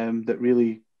that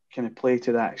really kind of play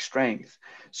to that strength.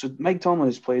 So Mike Tomlin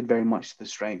has played very much to the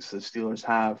strengths the Steelers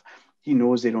have. He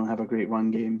knows they don't have a great run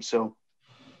game, so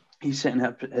he's setting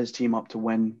his team up to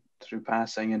win through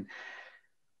passing. And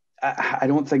I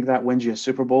don't think that wins you a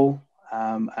Super Bowl.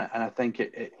 And I think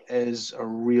it is a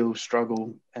real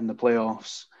struggle in the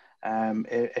playoffs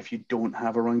if you don't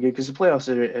have a run game, because the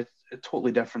playoffs are a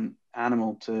totally different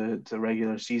animal to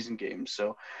regular season games.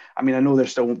 So, I mean, I know there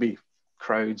still won't be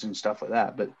crowds and stuff like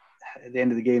that, but at the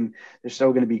end of the game, there's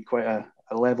still going to be quite a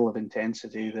level of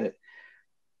intensity that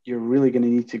you're really going to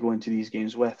need to go into these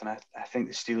games with. And I think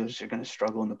the Steelers are going to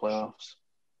struggle in the playoffs.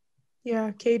 Yeah,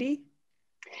 Katie?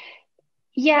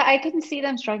 Yeah, I can see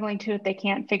them struggling too if they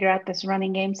can't figure out this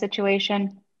running game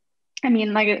situation. I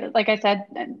mean, like I said,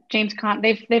 James Conn,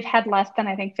 they've had less than,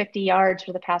 I think, 50 yards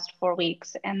for the past 4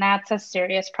 weeks, and that's a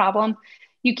serious problem.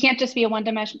 You can't just be a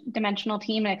one-dimensional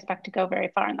team and expect to go very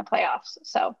far in the playoffs.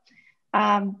 So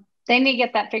they need to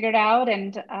get that figured out.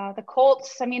 And the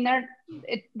Colts, I mean,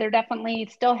 they're definitely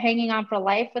still hanging on for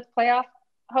life with playoff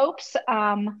hopes.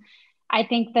 I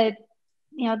think that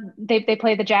they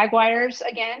play the Jaguars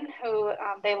again, who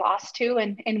they lost to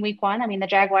in week 1. I mean, the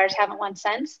Jaguars haven't won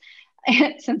since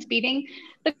beating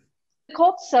the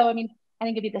Colts. So, I mean, I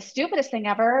think it'd be the stupidest thing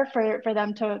ever for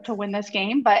them to win this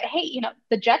game. But hey,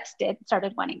 the Jets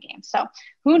started winning games. So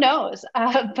who knows?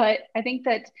 But I think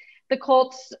that the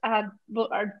Colts are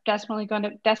desperately going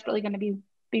to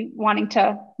be wanting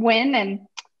to win. And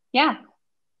yeah.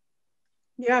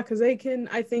 Yeah, because they can,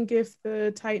 I think if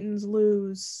the Titans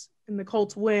lose and the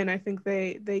Colts win, I think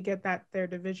they get their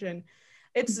division.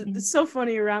 It's so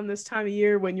funny around this time of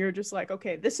year when you're just like,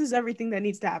 okay, this is everything that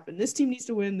needs to happen. This team needs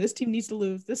to win. This team needs to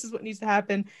lose. This is what needs to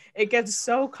happen. It gets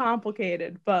so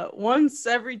complicated. But once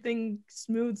everything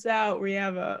smooths out, we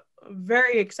have a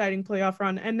very exciting playoff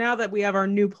run. And now that we have our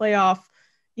new playoff,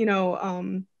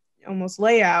 almost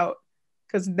layout,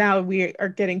 because now we are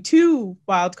getting 2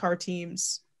 wildcard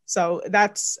teams. So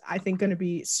that's, I think, going to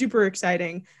be super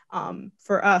exciting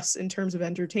for us in terms of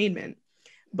entertainment.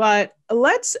 But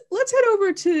let's head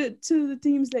over to the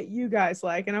teams that you guys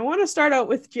like. And I want to start out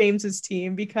with James's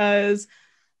team because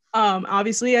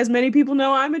obviously, as many people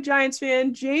know, I'm a Giants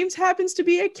fan. James happens to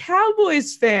be a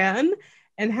Cowboys fan.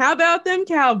 And how about them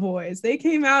Cowboys? They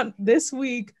came out this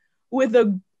week with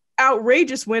an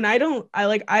outrageous win. I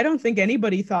don't think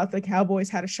anybody thought the Cowboys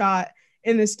had a shot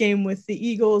in this game with the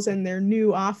Eagles and their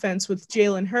new offense with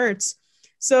Jalen Hurts.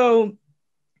 So,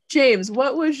 James,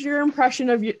 what was your impression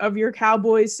of your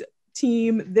Cowboys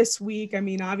team this week? I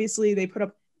mean, obviously they put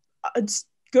up a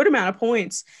good amount of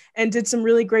points and did some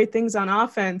really great things on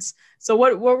offense. So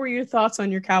what were your thoughts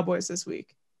on your Cowboys this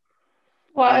week?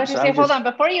 Well, I was going to say, hold on.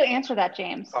 Before you answer that,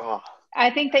 James, I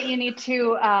think that you need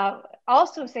to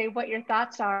also say what your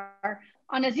thoughts are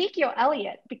on Ezekiel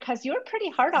Elliott, because you were pretty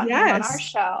hard on him on our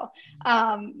show.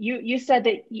 You said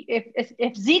that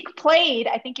if Zeke played,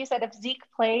 I think you said if Zeke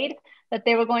played, that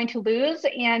they were going to lose,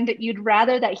 and you'd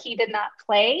rather that he did not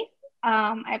play.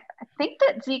 I think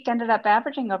that Zeke ended up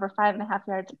averaging over 5.5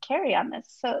 yards a carry on this.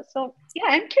 So yeah,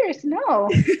 I'm curious to know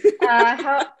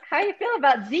how you feel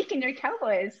about Zeke and your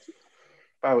Cowboys.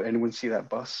 Wow, anyone see that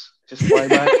bus just fly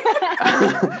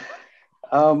by?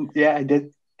 Yeah, I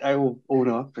did. I will own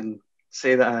up and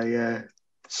say that I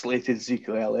slated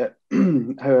Ezekiel Elliott.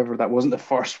 However, that wasn't the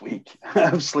first week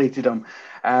I've slated him.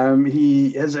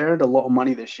 He has earned a lot of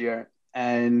money this year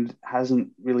and hasn't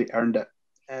really earned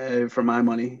it for my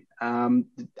money.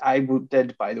 I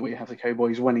did, by the way, have the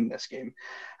Cowboys winning this game.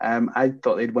 I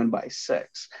thought they'd win by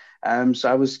 6. So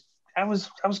I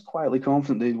was quietly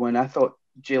confident they'd win. I thought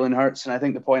Jalen Hurts, and I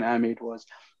think the point I made was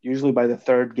usually by the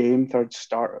third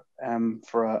start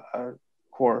for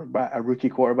a rookie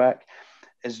quarterback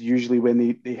is usually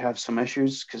when they have some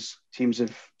issues because teams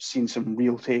have seen some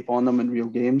real tape on them in real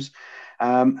games.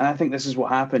 And I think this is what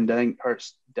happened. I think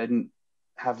Hurts didn't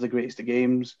have the greatest of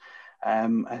games.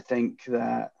 I think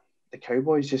that the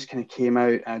Cowboys just kind of came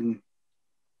out and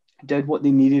did what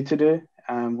they needed to do,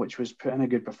 which was put in a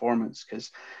good performance,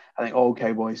 because I think all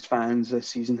Cowboys fans this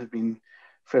season have been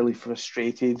fairly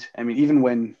frustrated. I mean,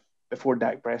 even before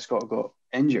Dak Prescott got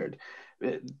injured,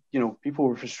 people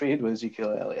were frustrated with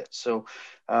Ezekiel Elliott. So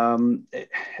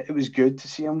it was good to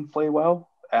see him play well,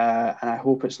 and I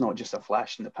hope it's not just a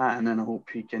flash in the pan, and I hope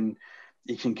he can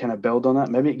kind of build on that.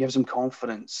 Maybe it gives him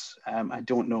confidence. I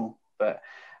don't know, but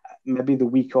maybe the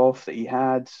week off that he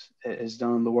had has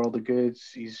done him the world of good.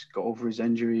 He's got over his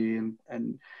injury,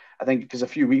 and I think because a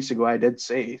few weeks ago I did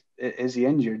say, is he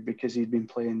injured? Because he'd been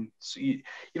playing. So you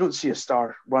don't see a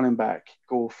star running back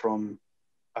go from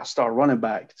a star running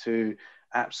back to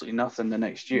absolutely nothing the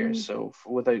next year. So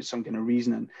without some kind of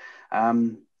reasoning.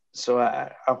 So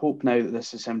I hope now that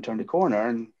this is him turned the corner,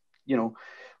 and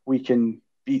we can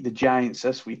beat the Giants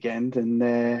this weekend and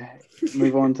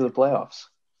move on to the playoffs.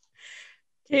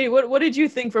 Katie, what did you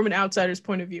think from an outsider's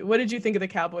point of view? What did you think of the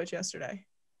Cowboys yesterday?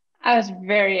 I was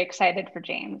very excited for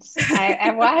James.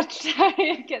 I watched.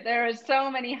 There was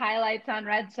so many highlights on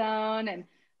Red Zone, and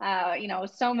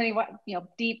so many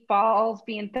deep balls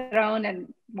being thrown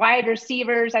and wide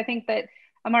receivers. I think that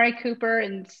Amari Cooper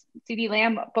and CeeDee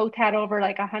Lamb both had over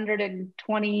like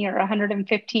 120 or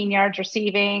 115 yards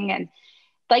receiving, and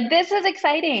this is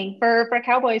exciting for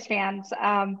Cowboys fans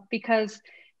because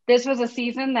this was a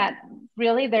season that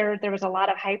really there was a lot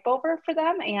of hype over for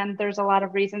them, and there's a lot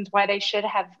of reasons why they should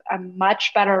have a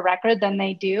much better record than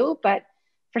they do. But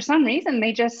for some reason,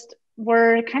 they just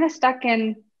were kind of stuck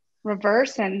in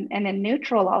reverse and in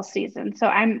neutral all season. So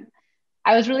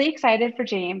I was really excited for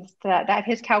James that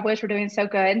his Cowboys were doing so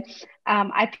good.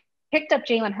 I picked up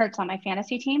Jalen Hurts on my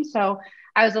fantasy team, so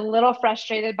I was a little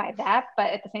frustrated by that.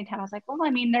 But at the same time, I was like, well, I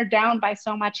mean, they're down by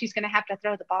so much. He's going to have to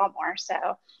throw the ball more. So,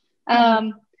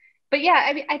 but yeah,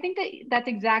 I mean, I think that's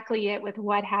exactly it with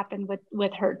what happened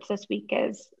with Hurts this week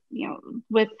is,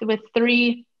 with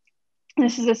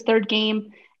this is his third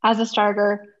game as a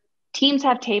starter. Teams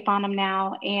have tape on him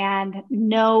now and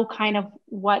know kind of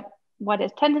what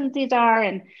his tendencies are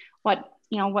and what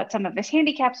some of his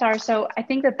handicaps are. So I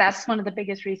think that's one of the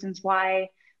biggest reasons why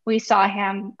we saw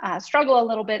him struggle a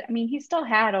little bit. I mean, he still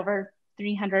had over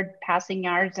 300 passing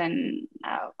yards and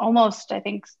almost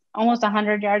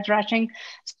 100 yards rushing.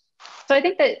 So I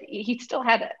think that he still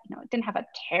had, didn't have a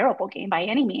terrible game by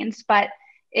any means, but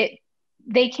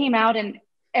they came out and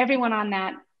everyone on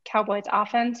that Cowboys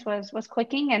offense was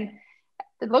clicking, and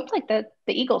it looked like the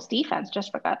Eagles defense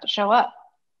just forgot to show up.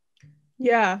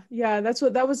 Yeah,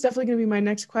 that was definitely going to be my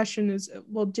next question is,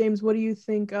 well, James, what do you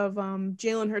think of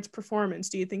Jalen Hurts' performance?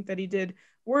 Do you think that he did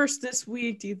worse this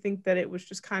week? Do you think that it was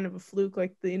just kind of a fluke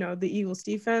like the Eagles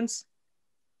defense?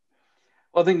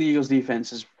 Well, I think the Eagles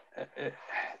defense is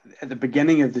at the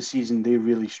beginning of the season, they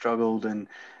really struggled and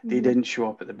they didn't show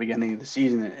up at the beginning of the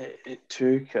season. It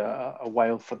took a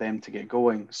while for them to get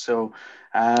going. So,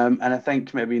 and I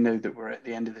think maybe now that we're at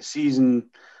the end of the season,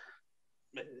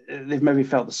 they've maybe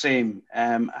felt the same.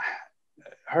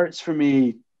 Hurts for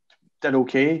me did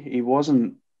okay. He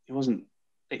wasn't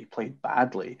he played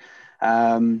badly.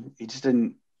 He just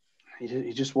didn't.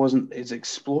 He just wasn't as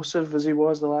explosive as he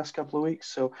was the last couple of weeks.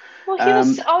 So, well, he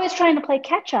was always trying to play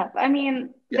catch up. I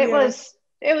mean, it was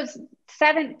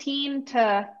 17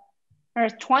 to or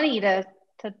 20 to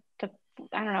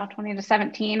I don't know, 20 to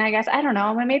 17. I guess I don't know.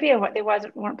 I mean, maybe they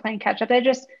weren't playing catch up. They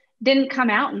just didn't come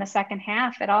out in the second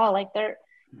half at all. Like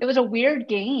it was a weird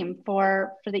game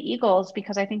for the Eagles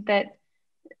because I think that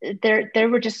they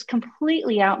were just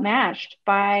completely outmatched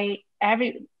by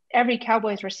every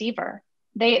Cowboys receiver.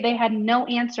 They had no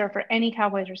answer for any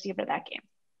Cowboys receiver that game.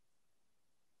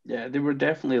 Yeah, they were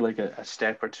definitely like a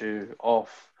step or two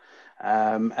off.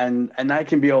 And that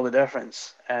can be all the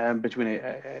difference between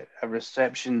a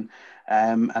reception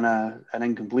and an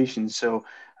incompletion. So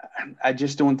I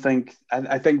just don't think –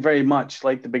 I think very much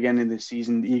like the beginning of the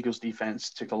season, the Eagles' defense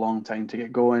took a long time to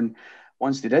get going.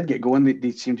 Once they did get going,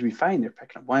 they seem to be fine. They're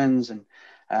picking up wins,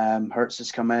 and Hurts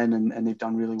has come in, and they've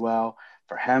done really well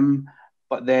for him.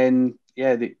 But then,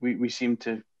 we seem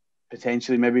to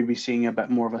potentially maybe be seeing a bit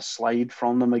more of a slide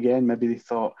from them again. Maybe they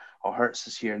thought, Hurts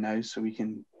is here now, so we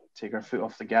can take our foot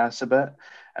off the gas a bit.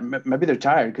 And maybe they're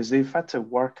tired because they've had to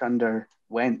work under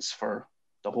Wentz for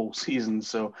the whole season.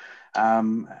 So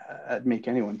it'd make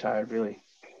anyone tired, really.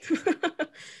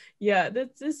 Yeah,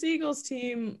 this Eagles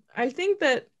team, I think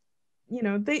that,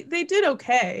 they did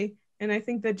okay. And I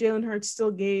think that Jalen Hurts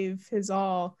still gave his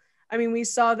all. I mean, we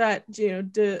saw that,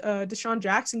 Deshaun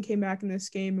Jackson came back in this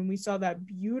game, and we saw that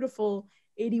beautiful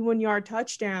 81-yard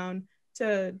touchdown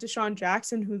to Deshaun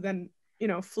Jackson, who then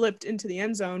flipped into the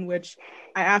end zone, which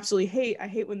I absolutely hate. I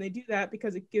hate when they do that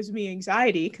because it gives me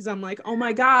anxiety because I'm like, oh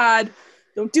my God,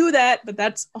 don't do that. But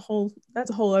that's a whole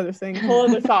other thing, whole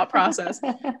other thought process.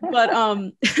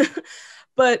 But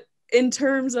but in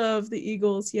terms of the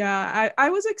Eagles, yeah, I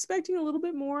was expecting a little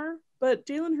bit more, but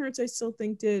Jalen Hurts I still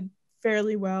think did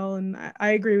fairly well. And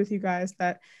I agree with you guys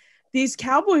that these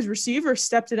Cowboys receivers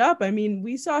stepped it up. I mean,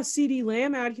 we saw CeeDee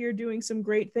Lamb out here doing some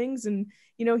great things, and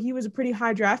he was a pretty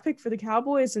high draft pick for the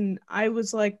Cowboys, and I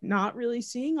was like not really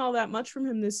seeing all that much from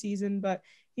him this season, but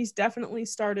he's definitely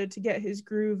started to get his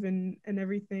groove and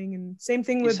everything. And same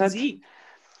thing with Zeke.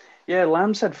 Yeah,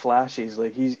 Lamb's had flashes.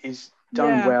 Like he's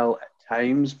done well at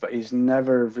times, but he's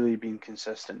never really been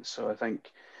consistent. So I think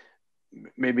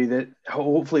maybe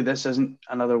hopefully this isn't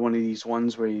another one of these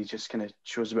ones where he just kind of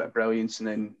shows a bit of brilliance and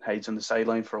then hides on the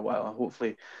sideline for a while.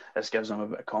 Hopefully this gives him a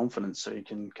bit of confidence so he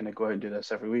can kind of go out and do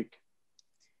this every week.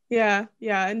 Yeah,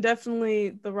 and definitely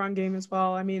the run game as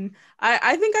well. I mean,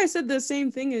 I think I said the same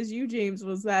thing as you, James,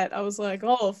 was that I was like,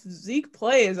 oh, if Zeke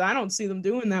plays, I don't see them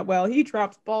doing that well. He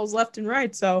drops balls left and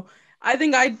right. So I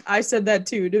think I said that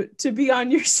too, to be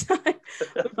on your side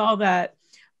with all that.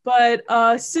 But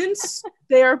since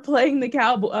they are playing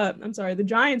the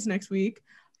Giants next week,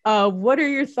 what are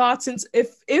your thoughts? Since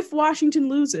if Washington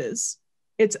loses,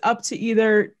 it's up to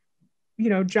either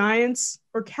Giants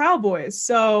or Cowboys.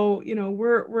 So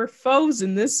we're foes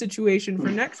in this situation for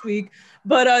next week.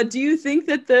 But do you think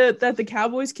that the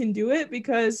Cowboys can do it?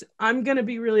 Because I'm gonna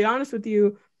be really honest with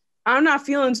you, I'm not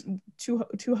feeling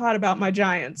too hot about my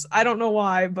Giants. I don't know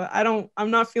why, but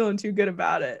I'm not feeling too good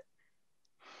about it.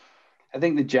 I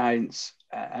think the Giants,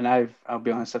 and I'll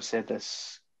be honest, I've said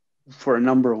this for a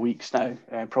number of weeks now,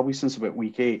 probably since about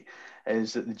week 8,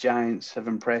 is that the Giants have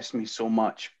impressed me so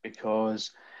much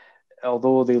because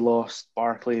although they lost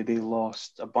Barkley, they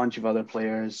lost a bunch of other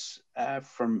players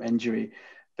from injury,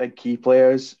 big key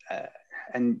players,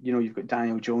 and you've got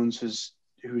Daniel Jones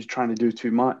who's trying to do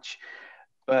too much,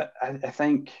 but I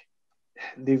think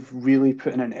they've really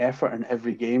put in an effort in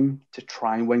every game to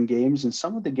try and win games. And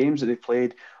some of the games that they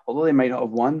played, although they might not have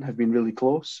won, have been really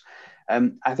close.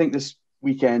 I think this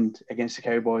weekend against the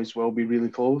Cowboys will be really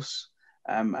close.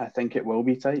 I think it will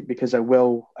be tight because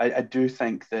I do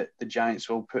think that the Giants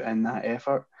will put in that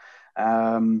effort.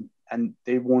 And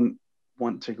they won't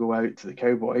want to go out to the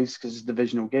Cowboys because it's a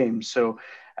divisional game. So,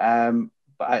 but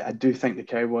I do think the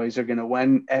Cowboys are going to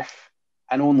win if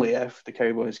and only if the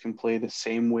Cowboys can play the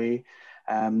same way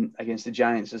against the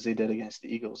Giants as they did against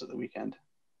the Eagles at the weekend.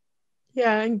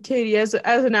 Yeah, and Katie, as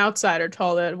an outsider to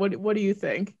all that, what do you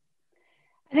think?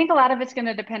 I think a lot of it's going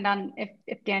to depend on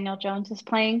if Daniel Jones is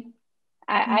playing.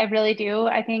 I really do.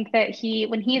 I think that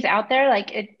when he's out there,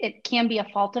 like it can be a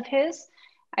fault of his.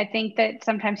 I think that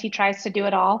sometimes he tries to do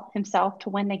it all himself to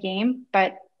win the game,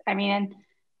 but I mean,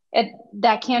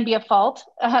 that can be a fault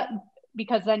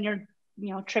because then you're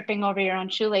tripping over your own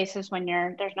shoelaces when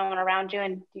there's no one around you,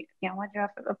 and when you have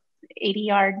an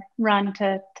 80-yard run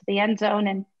to the end zone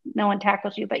and no one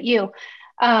tackles you but you.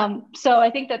 So I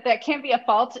think that can be a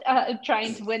fault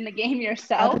trying to win the game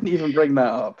yourself. I didn't even bring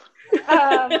that up.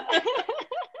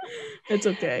 It's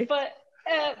okay. But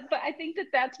I think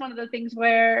that's one of the things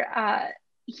where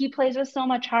he plays with so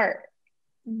much heart.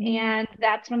 Mm-hmm. And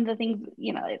that's one of the things,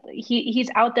 he's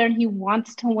out there and he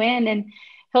wants to win, and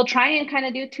he'll try and kind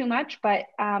of do too much, but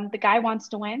the guy wants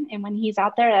to win. And when he's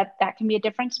out there, that can be a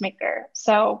difference maker.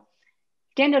 So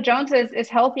Daniel Jones is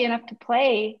healthy enough to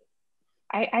play.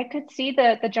 I could see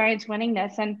the Giants winning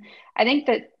this. And I think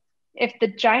that if the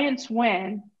Giants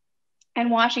win and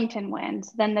Washington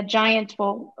wins, then the Giants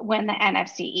will win the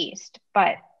NFC East.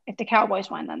 But if the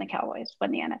Cowboys win, then the Cowboys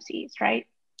win the NFC East, right?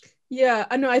 Yeah,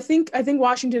 I know. I think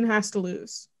Washington has to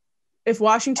lose. If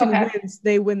Washington wins,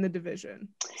 they win the division.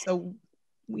 So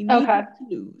we need to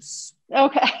lose.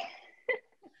 Okay.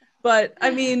 But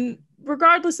I mean,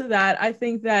 regardless of that, I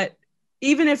think that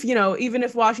even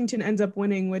if Washington ends up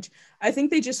winning, which I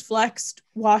think they just flexed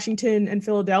Washington and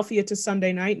Philadelphia to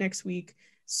Sunday night next week.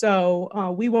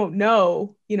 So we won't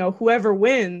know, whoever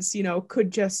wins,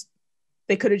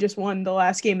 they could have just won the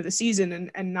last game of the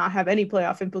season and not have any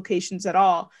playoff implications at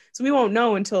all. So we won't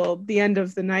know until the end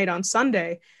of the night on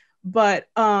Sunday. But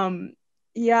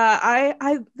yeah,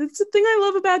 that's the thing I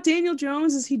love about Daniel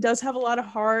Jones is he does have a lot of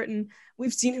heart, and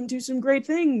we've seen him do some great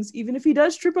things, even if he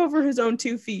does trip over his own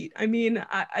 2 feet. I mean,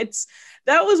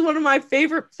 that was one of my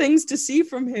favorite things to see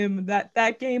from him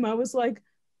that game. I was like,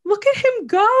 look at him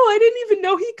go. I didn't even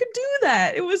know he could do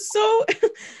that. It was so,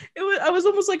 I was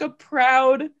almost like it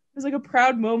was like a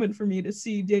proud moment for me to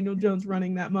see Daniel Jones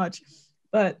running that much.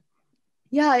 But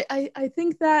yeah, I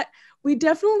think that we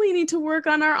definitely need to work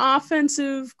on our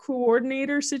offensive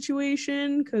coordinator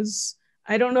situation, because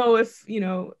I don't know if,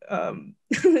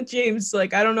 James,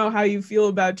 like, I don't know how you feel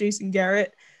about Jason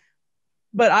Garrett,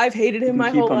 but I've hated him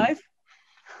my whole life.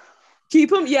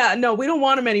 Keep him? Yeah, no, we don't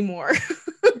want him anymore.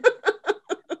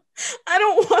 I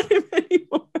don't want him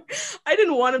anymore. I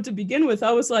didn't want him to begin with.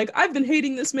 I was like, I've been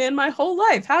hating this man my whole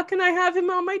life. How can I have him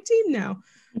on my team now?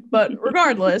 But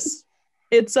regardless,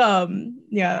 it's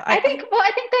yeah. I think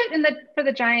that for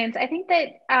the Giants, I think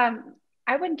that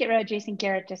I wouldn't get rid of Jason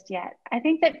Garrett just yet. I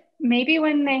think that maybe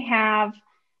when they have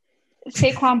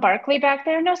Saquon Barkley back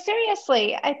there, no,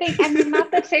 seriously, I mean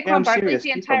not that Saquon Barkley's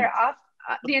the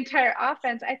entire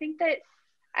offense. I think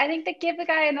that give the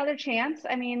guy another chance.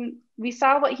 I mean, we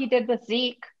saw what he did with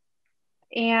Zeke,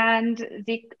 and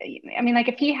Zeke, I mean, like,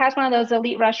 if he has one of those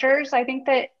elite rushers, I think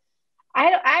that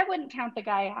I wouldn't count the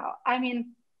guy out. I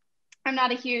mean, I'm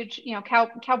not a huge,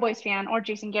 Cowboys fan or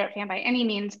Jason Garrett fan by any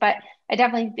means, but I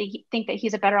definitely think that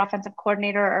he's a better offensive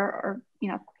coordinator or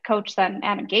coach than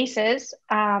Adam Gase is.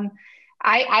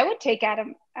 I would take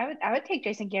I would take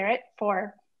Jason Garrett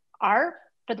for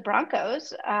the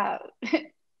Broncos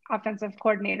offensive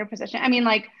coordinator position. I mean,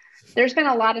 like, there's been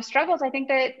a lot of struggles. I think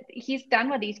that he's done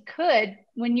what he could.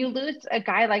 When you lose a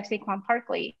guy like Saquon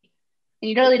Barkley and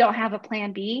you really don't have a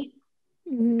plan B,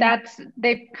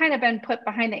 they've kind of been put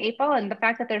behind the eight ball, and the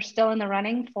fact that they're still in the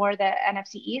running for the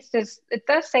NFC East it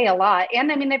does say a lot.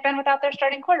 And I mean, they've been without their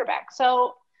starting quarterback,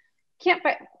 so can't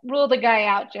rule the guy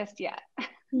out just yet.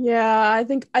 Yeah, I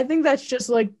think that's just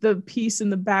like the piece in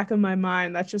the back of my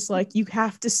mind that's just like, you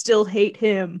have to still hate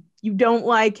him. You don't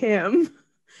like him.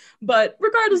 But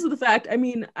regardless of the fact, I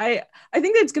mean, I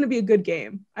think that it's going to be a good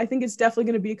game. I think it's definitely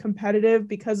going to be competitive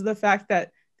because of the fact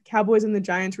that the Cowboys and the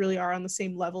Giants really are on the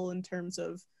same level in terms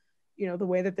of, the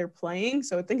way that they're playing.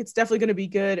 So I think it's definitely going to be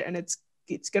good, and it's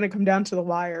going to come down to the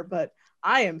wire. But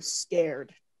I am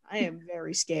scared. I am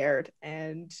very scared.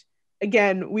 And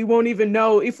again, we won't even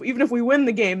know even if we win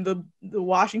the game, the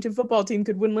Washington football team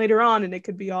could win later on, and it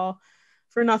could be all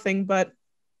for nothing. But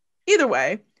either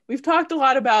way, we've talked a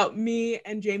lot about me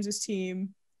and James's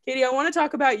team. Katie, I want to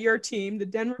talk about your team, the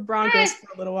Denver Broncos,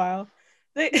 for a little while.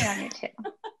 We don't need to.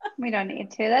 We don't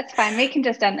need to. That's fine. We can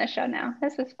just end the show now.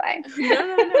 This is fine.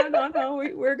 No.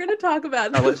 We're going to talk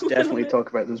about that. Let's definitely talk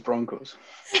about those Broncos.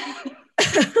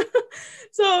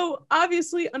 So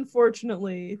obviously,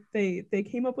 unfortunately, they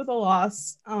came up with a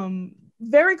loss.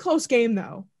 Very close game,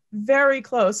 though. Very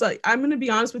close. Like, I'm going to be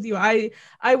honest with you. I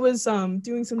was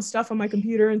doing some stuff on my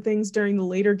computer and things during the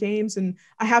later games, and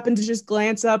I happened to just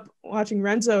glance up watching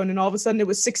Red Zone, and all of a sudden it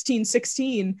was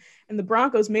 16-16, and the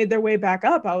Broncos made their way back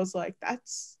up. I was like,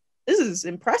 this is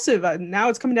impressive. Now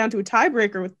it's coming down to a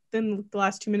tiebreaker within the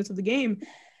last 2 minutes of the game.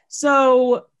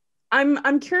 So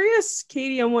I'm curious,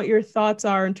 Katie, on what your thoughts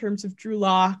are in terms of Drew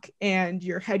Lock and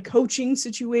your head coaching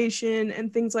situation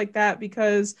and things like that,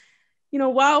 because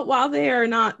while they are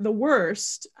not the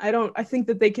worst, I think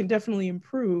that they can definitely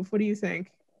improve. What do you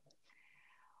think?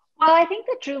 Well, I think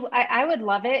that I would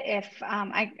love it if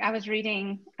I was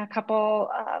reading a couple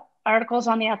articles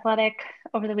on The Athletic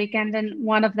over the weekend, and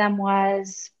one of them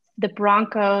was the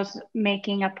Broncos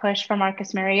making a push for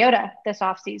Marcus Mariota this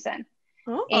offseason.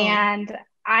 Oh. And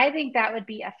I think that would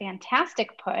be a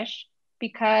fantastic push,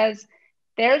 because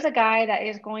there's a guy that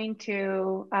is going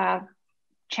to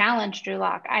challenge Drew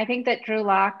Lock. I think that Drew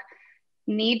Lock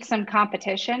needs some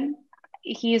competition.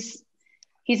 He's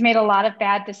made a lot of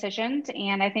bad decisions,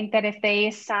 and I think that if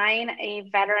they sign a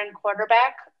veteran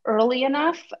quarterback early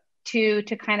enough to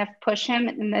kind of push him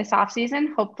in this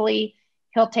offseason, hopefully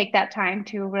he'll take that time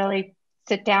to really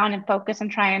sit down and focus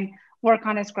and try and work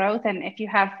on his growth. And if you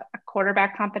have a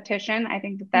quarterback competition, I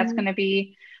think that that's going to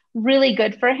be really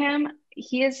good for him.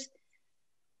 He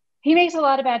makes a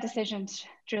lot of bad decisions,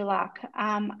 Drew Lock.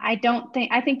 I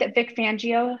think that Vic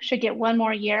Fangio should get one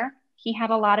more year. He had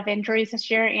a lot of injuries this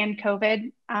year and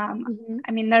COVID. I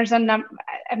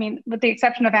mean, with the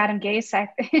exception of Adam Gase,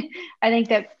 I think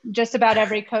that just about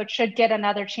every coach should get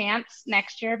another chance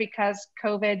next year, because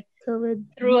COVID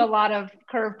threw a lot of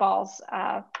curveballs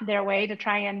their way to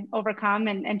try and overcome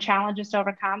and challenges to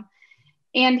overcome.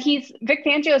 And Vic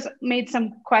Fangio's made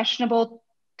some questionable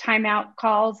timeout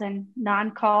calls and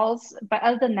non-calls. But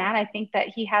other than that, I think that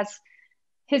he has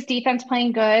his defense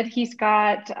playing good. He's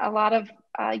got a lot of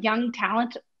young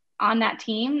talent on that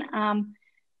team.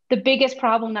 The biggest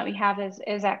problem that we have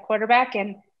is at quarterback.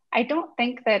 And I don't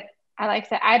think that,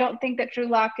 I don't think that Drew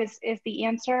Lock is the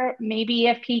answer. Maybe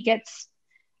if he gets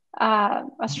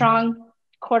a strong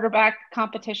quarterback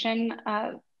competition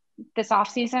this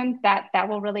offseason, that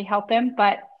will really help him.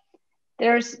 But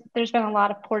there's been a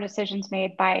lot of poor decisions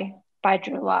made by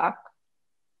Drew Lock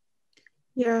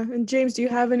Yeah, and James, do you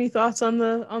have any thoughts on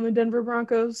the Denver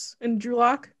Broncos and Drew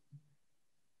Lock?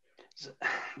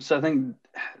 So I think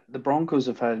the Broncos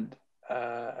have had,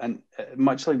 and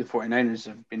much like the 49ers,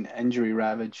 have been injury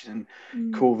ravaged and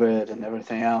COVID and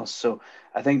everything else. So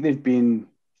I think they've been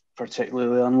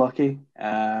particularly unlucky.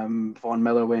 Von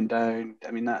Miller went down.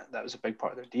 I mean, that was a big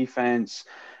part of their defense.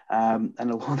 And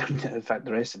a lot of them, in fact,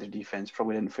 the rest of their defense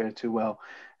probably didn't fare too well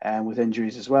with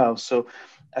injuries as well. So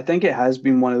I think it has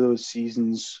been one of those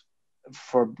seasons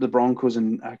for the Broncos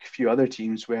and a few other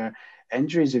teams where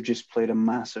injuries have just played a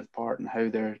massive part in how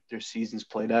their seasons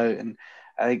played out. And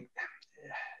I think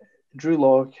Drew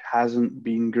Lock hasn't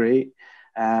been great,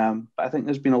 but I think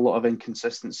there's been a lot of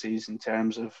inconsistencies in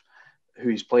terms of who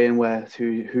he's playing with,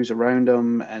 who's around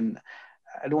him, and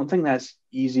I don't think that's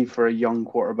easy for a young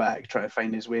quarterback trying to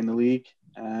find his way in the league.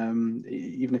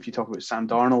 Even if you talk about Sam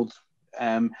Darnold,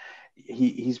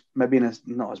 he's maybe in a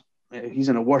not as he's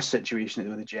in a worse situation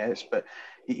with the Jets, but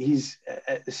he's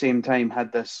at the same time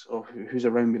had this, who's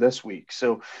around me this week.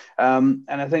 So, and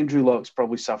I think Drew Lock's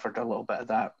probably suffered a little bit of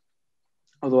that.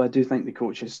 Although I do think the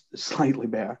coach is slightly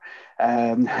better,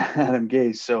 Adam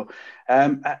Gase. So,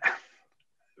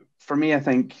 for me, I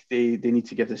think they need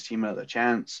to give this team another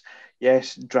chance.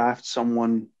 Yes, draft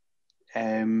someone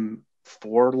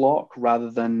for Lock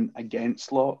rather than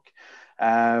against Lock,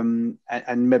 and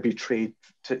maybe trade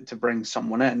to bring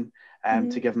someone in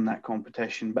to give them that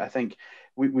competition. But I think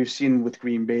we've seen with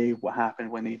Green Bay what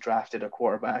happened when they drafted a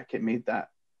quarterback. It made that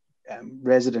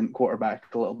resident quarterback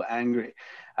a little bit angry.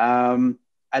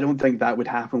 I don't think that would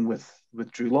happen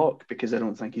with Drew Lock because I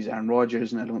don't think he's Aaron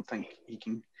Rodgers and I don't think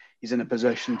he's in a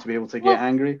position to be able to get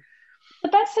angry. The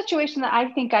best situation that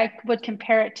I think I would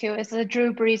compare it to is the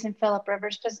Drew Brees and Phillip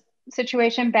Rivers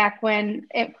situation back when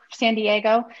San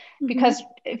Diego, because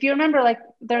if you remember, like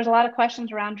there's a lot of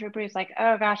questions around Drew Brees, like,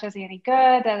 oh gosh, is he any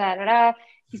good?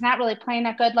 He's not really playing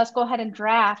that good. Let's go ahead and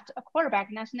draft a quarterback.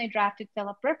 And that's when they drafted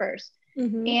Phillip Rivers.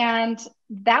 And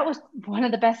that was one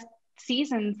of the best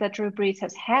seasons that Drew Brees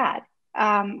has had.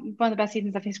 One of the best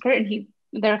seasons of his career. And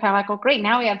they're kind of like, oh, great.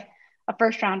 Now we have a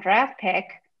first round draft pick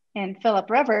in Phillip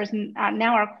Rivers. And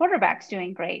now our quarterback's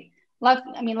doing great.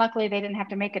 Luckily they didn't have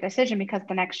to make a decision because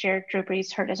the next year Drew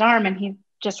Brees hurt his arm and he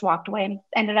just walked away and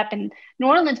ended up in New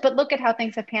Orleans. But look at how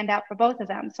things have panned out for both of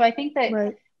them. So I think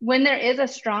that when there is a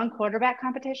strong quarterback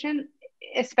competition,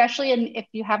 especially if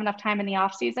you have enough time in the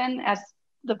offseason as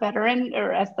the veteran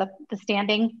or as the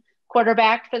standing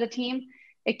quarterback for the team,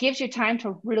 it gives you time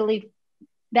to really,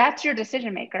 that's your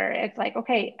decision maker. It's like,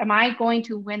 okay, am I going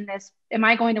to win this? Am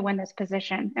I going to win this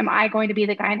position? Am I going to be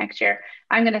the guy next year?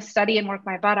 I'm going to study and work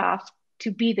my butt off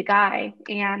to be the guy.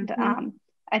 And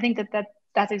I think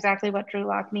that's exactly what Drew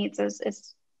Lock needs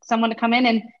is someone to come in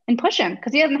and push him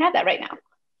because he doesn't have that right now.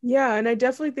 Yeah, and I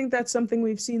definitely think that's something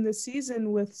we've seen this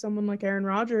season with someone like Aaron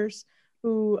Rodgers,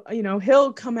 who,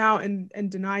 he'll come out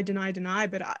and deny,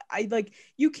 but I like,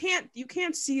 you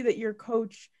can't see that your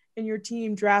coach and your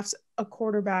team drafts a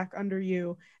quarterback under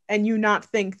you and you not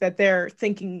think that they're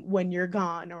thinking when you're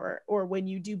gone or when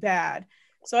you do bad.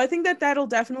 So I think that'll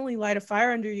definitely light a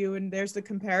fire under you. And there's the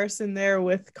comparison there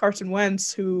with Carson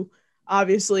Wentz, who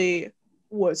obviously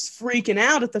was freaking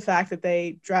out at the fact that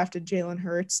they drafted Jalen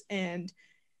Hurts. And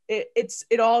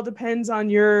it all depends on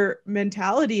your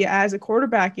mentality as a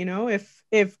quarterback.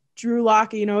 If Drew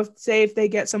Lock, if they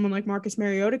get someone like Marcus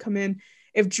Mariota come in,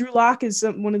 if Drew Lock is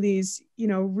one of these,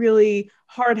 really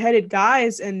hard-headed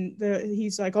guys and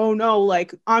he's like, oh no,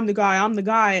 like I'm the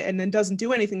guy, and then doesn't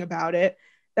do anything about it,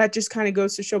 that just kind of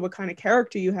goes to show what kind of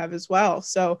character you have as well.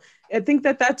 So I think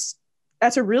that's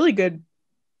a really good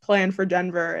plan for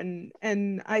Denver.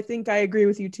 And I think I agree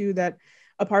with you too, that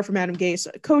apart from Adam Gase,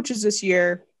 coaches this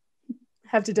year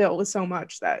have to deal with so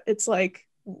much that it's like,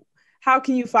 how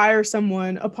can you fire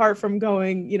someone apart from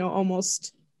going,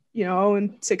 almost,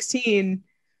 0-16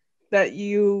 that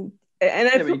you, and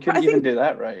but you couldn't even do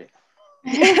that right.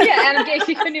 Adam Gase,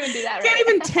 you couldn't even do that right. Can't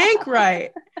even tank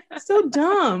right. So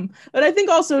dumb. But I think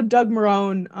also Doug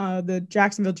Marrone, the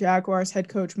Jacksonville Jaguars head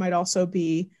coach, might also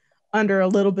be under a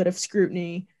little bit of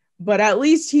scrutiny, but at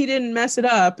least he didn't mess it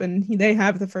up and they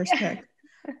have the first pick.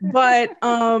 But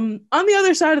on the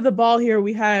other side of the ball here,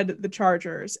 we had the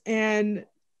Chargers. And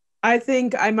I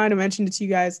think I might have mentioned it to you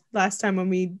guys last time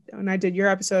when I did your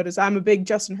episode, is I'm a big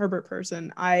Justin Herbert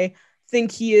person. I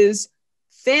think he is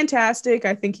fantastic.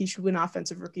 I think he should win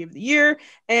Offensive Rookie of the Year.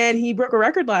 And he broke a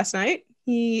record last night.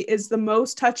 He is the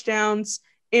most touchdowns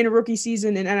in a rookie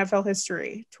season in NFL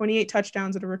history, 28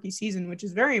 touchdowns in a rookie season, which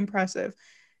is very impressive.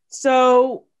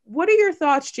 So what are your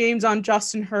thoughts, James, on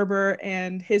Justin Herbert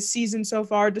and his season so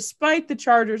far, despite the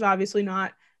Chargers obviously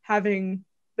not having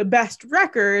the best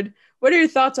record. What are your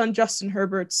thoughts on Justin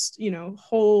Herbert's,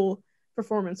 whole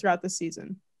performance throughout the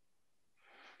season?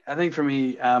 I think for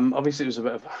me, obviously it was a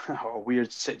bit of a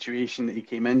weird situation that he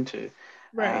came into,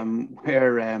 right?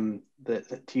 Where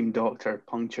the team doctor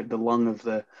punctured the lung of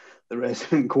the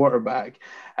resident quarterback,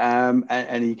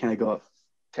 and he kind of got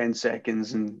 10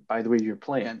 seconds, and by the way, you're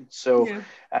playing. So, yeah.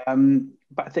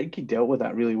 But I think he dealt with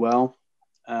that really well.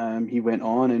 He went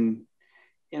on, and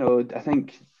I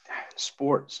think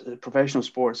professional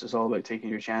sports is all about taking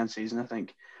your chances, and I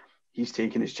think he's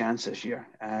taken his chance this year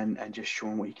and just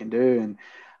showing what he can do. And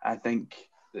I think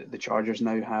the Chargers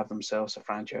now have themselves a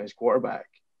franchise quarterback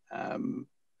out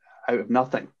of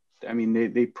nothing. I mean,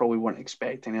 they probably weren't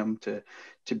expecting him to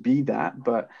be that,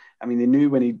 but I mean, they knew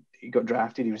when he got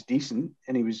drafted, he was decent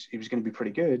and he was going to be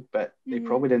pretty good, but they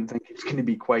probably didn't think he was going to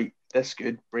be quite this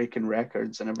good, breaking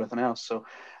records and everything else. So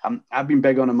I've been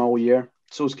big on him all year.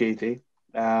 So's Katie.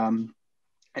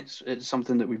 It's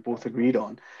something that we've both agreed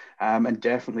on, and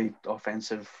definitely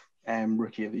offensive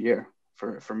rookie of the year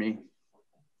for me.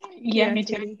 Yeah, me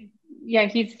too. Yeah,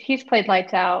 he's played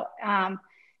lights out.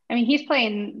 I mean, he's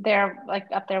playing there like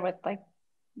up there with like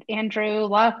Andrew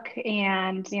Luck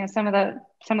and some of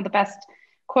the best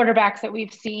quarterbacks that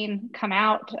we've seen come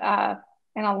out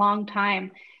in a long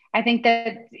time. I think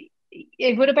that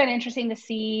it would have been interesting to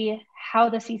see how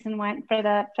the season went for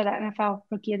the NFL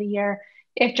Rookie of the Year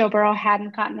if Joe Burrow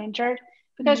hadn't gotten injured,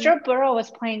 because Joe Burrow was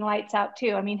playing lights out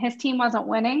too. I mean, his team wasn't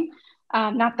winning.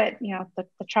 Not that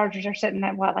the Chargers are sitting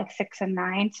at like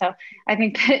 6-9, so I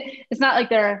think that it's not like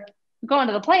they're going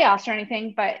to the playoffs or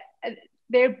anything, but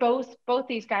they're both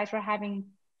these guys were having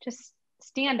just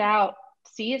stand out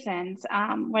seasons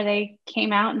where they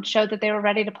came out and showed that they were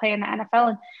ready to play in the NFL.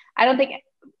 And I don't think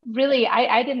really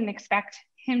I didn't expect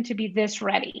him to be this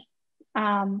ready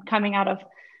coming out of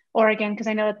Oregon, because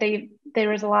I know that there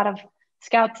was a lot of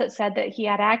scouts that said that he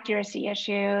had accuracy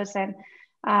issues and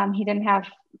he didn't have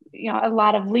a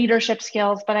lot of leadership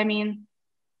skills. But I mean,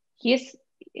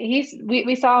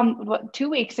 we saw him 2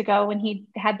 weeks ago when he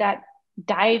had that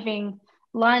diving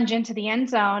lunge into the end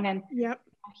zone, and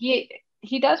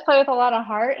he does play with a lot of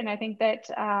heart. And I think that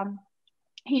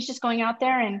he's just going out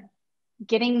there and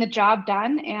getting the job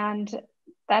done, and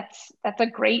that's a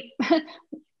great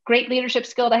great leadership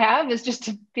skill to have, is just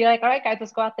to be like, all right, guys,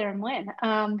 let's go out there and win.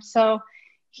 So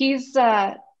he's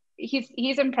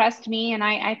impressed me, and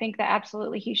I think that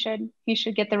absolutely he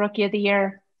should get the Rookie of the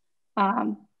Year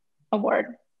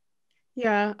award.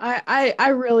 Yeah, I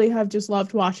really have just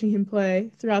loved watching him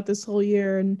play throughout this whole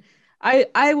year. And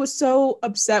I was so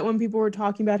upset when people were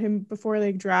talking about him before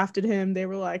they drafted him. They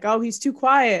were like, oh, he's too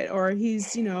quiet, or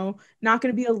he's, not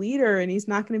going to be a leader and he's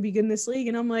not going to be good in this league.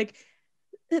 And I'm like,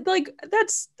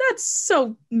 that's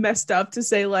so messed up to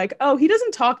say, like, oh, he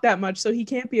doesn't talk that much, so he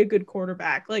can't be a good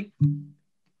quarterback. Like,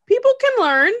 people can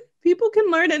learn,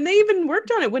 and they even worked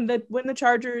on it when the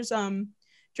Chargers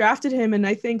drafted him. And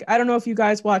I don't know if you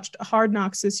guys watched Hard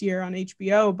Knocks this year on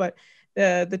HBO, but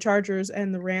the Chargers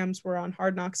and the Rams were on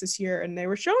Hard Knocks this year, and they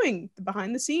were showing the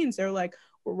behind the scenes. They're like,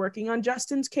 we're working on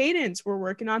Justin's cadence, we're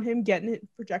working on him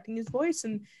projecting his voice,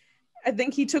 and I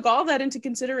think he took all that into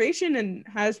consideration and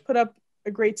has put up a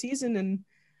great season. And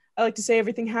I like to say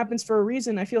everything happens for a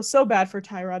reason. I feel so bad for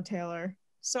Tyrod Taylor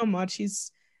so much.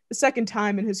 He's the second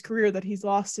time in his career that he's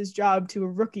lost his job to a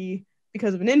rookie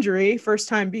because of an injury, first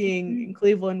time being in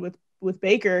Cleveland with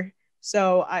Baker.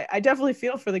 So I definitely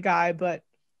feel for the guy, but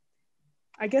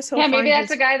I guess maybe that's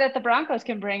a guy that the Broncos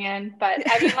can bring in. But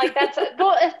I mean, like,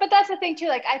 but that's the thing too.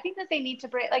 Like, I think that they need to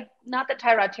bring, like, not that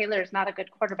Tyrod Taylor is not a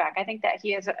good quarterback. I think that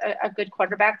he is a good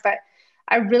quarterback, but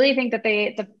I really think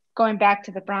that going back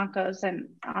to the Broncos and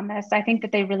on this, I think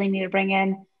that they really need to bring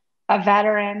in a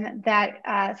veteran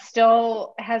that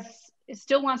still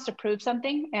wants to prove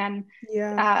something and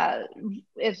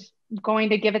is going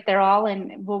to give it their all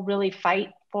and will really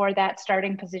fight for that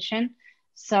starting position.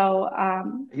 So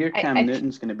Cam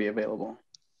Newton's going to be available.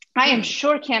 I am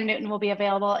sure Cam Newton will be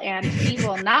available, and he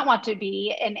will not want to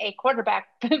be in a quarterback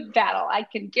battle. I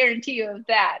can guarantee you of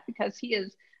that, because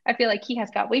I feel like he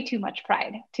has got way too much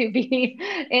pride to be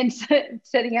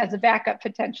sitting as a backup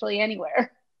potentially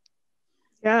anywhere.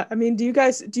 Yeah, I mean, do you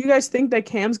guys think that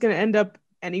Cam's going to end up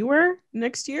anywhere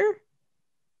next year?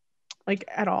 Like,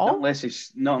 at all? Not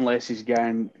unless he's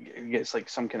gets like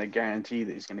some kind of guarantee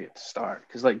that he's going to get to start.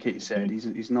 Because, like Katie said,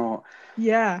 he's not.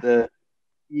 Yeah. The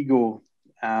ego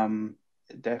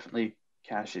definitely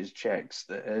cashes checks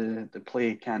that the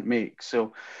play can't make.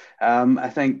 So, I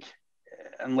think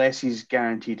unless he's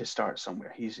guaranteed to start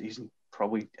somewhere, he's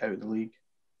probably out of the league.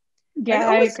 Yeah,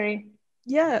 I agree.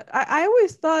 Yeah, I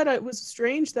always thought it was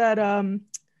strange that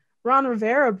Ron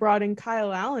Rivera brought in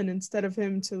Kyle Allen instead of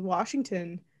him to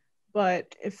Washington.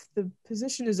 But if the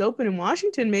position is open in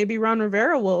Washington, maybe Ron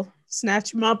Rivera will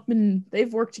snatch him up. And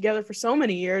they've worked together for so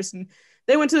many years, and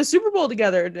they went to the Super Bowl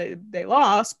together. They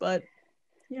lost, but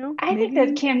I maybe. think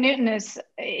that Cam Newton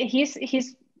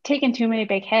he's taken too many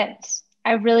big hits.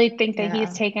 I really think that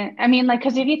he's taken, I mean, like,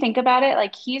 because if you think about it,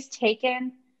 like, he's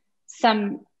taken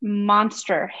some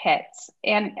monster hits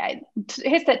and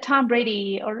hits that Tom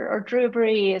Brady or Drew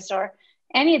Brees or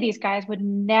any of these guys would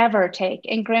never take.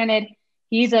 And granted,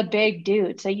 he's a big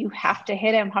dude, so you have to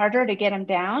hit him harder to get him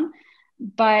down.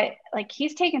 But like,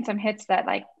 he's taken some hits that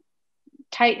like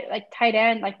tight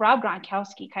end, like Rob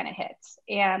Gronkowski kind of hits.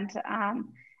 And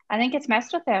I think it's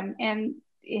messed with him. And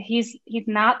he's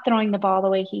not throwing the ball the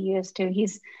way he used to.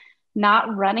 He's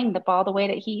not running the ball the way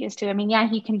that he used to. I mean, yeah,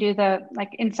 he can do the,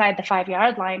 like, inside the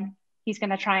 5-yard line. He's going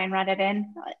to try and run it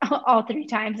in all 3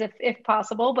 times if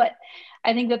possible. But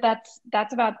I think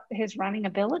that's about his running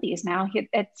abilities now.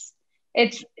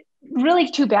 It's really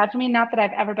too bad for me. Not that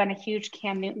I've ever been a huge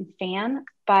Cam Newton fan,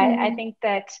 but I think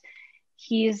that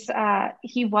he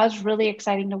was really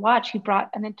exciting to watch. He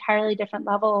brought an entirely different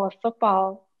level of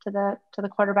football to the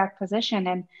quarterback position.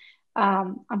 And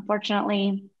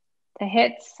unfortunately, the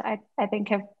hits, I think,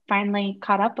 have finally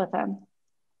caught up with him.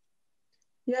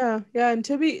 Yeah. And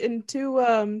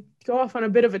to go off on a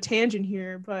bit of a tangent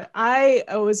here, but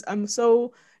I'm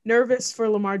so nervous for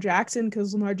Lamar Jackson,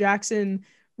 because Lamar Jackson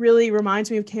really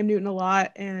reminds me of Cam Newton a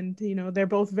lot. And, they're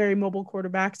both very mobile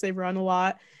quarterbacks. They run a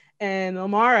lot. And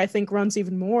Lamar, I think, runs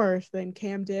even more than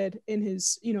Cam did in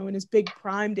his big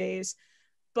prime days.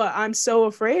 But I'm so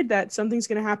afraid that something's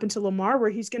going to happen to Lamar where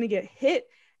he's going to get hit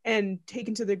and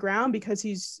taken to the ground because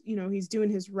he's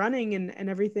doing his running and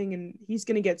everything, and he's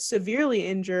going to get severely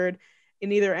injured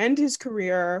and either end his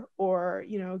career or,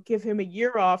 give him a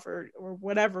year off or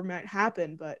whatever might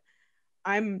happen. But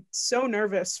I'm so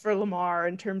nervous for Lamar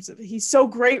in terms of, he's so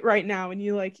great right now, and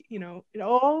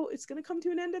it's going to come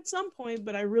to an end at some point,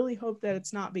 but I really hope that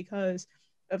it's not because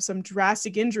of some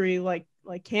drastic injury like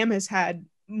Cam has had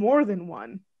more than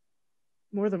one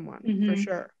for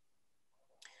sure.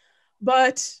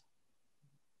 But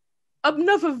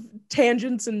enough of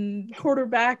tangents and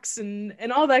quarterbacks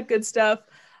and all that good stuff.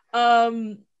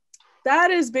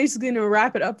 That is basically going to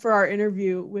wrap it up for our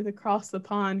interview with Across the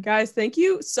Pond. Guys, thank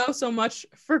you so much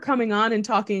for coming on and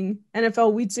talking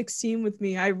NFL Week 16 with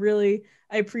me. I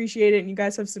appreciate it, and you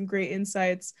guys have some great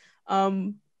insights.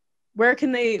 Where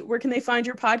can they find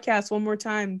your podcast one more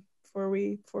time before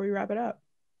we wrap it up?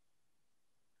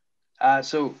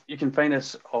 So you can find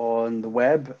us on the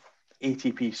web,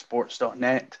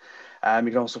 atpsports.net.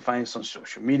 You can also find us on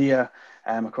social media,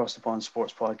 Across the Pond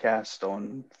Sports Podcast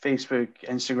on Facebook,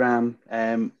 Instagram,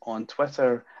 on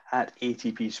Twitter at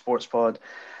ATP Sports Pod.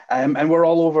 And we're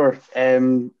all over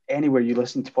anywhere you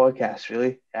listen to podcasts,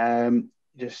 really.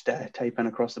 Just type in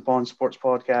Across the Pond Sports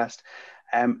Podcast,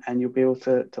 and you'll be able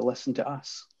to listen to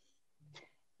us.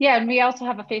 Yeah, and we also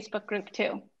have a Facebook group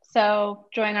too. So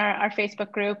join our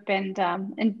Facebook group and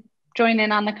join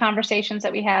in on the conversations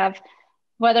that we have,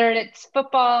 whether it's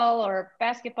football or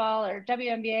basketball or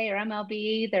WNBA or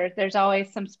MLB. There's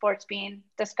always some sports being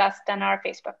discussed in our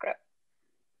Facebook group.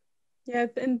 Yeah,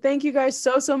 and thank you guys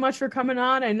so much for coming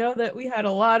on. I know that we had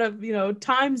a lot of,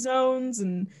 time zones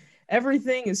and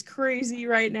everything is crazy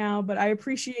right now, but I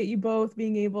appreciate you both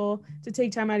being able to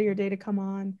take time out of your day to come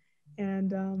on,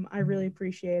 and I really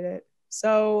appreciate it.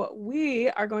 So we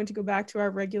are going to go back to our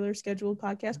regular scheduled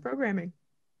podcast programming.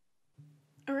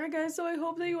 All right, guys, so I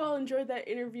hope that you all enjoyed that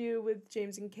interview with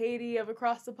James and Katie of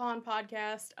Across the Pond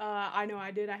podcast. I know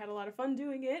I did. I had a lot of fun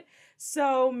doing it.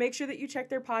 So make sure that you check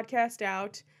their podcast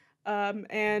out.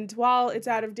 And while it's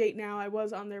out of date now, I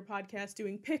was on their podcast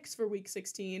doing picks for Week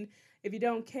 16. If you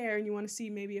don't care and you want to see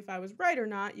maybe if I was right or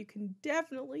not, you can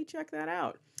definitely check that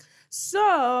out.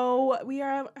 So we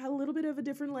have a little bit of a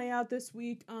different layout this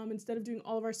week. Instead of doing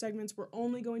all of our segments, we're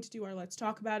only going to do our Let's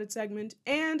Talk About It segment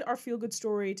and our Feel Good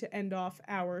Story to end off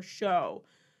our show.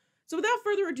 So without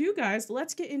further ado, guys,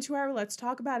 let's get into our Let's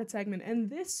Talk About It segment. And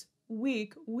this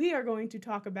week, we are going to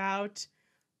talk about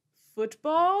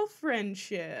football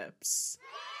friendships.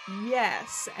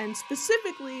 Yes, and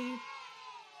specifically,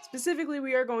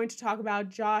 we are going to talk about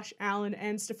Josh Allen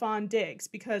and Stefon Diggs,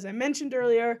 because I mentioned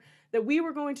earlier that we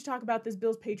were going to talk about this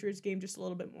Bills-Patriots game just a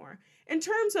little bit more. In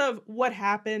terms of what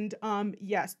happened,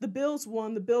 yes, the Bills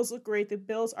won. The Bills look great. The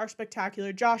Bills are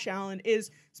spectacular. Josh Allen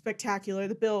is spectacular.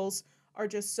 The Bills are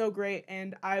just so great,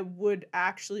 and I would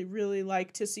actually really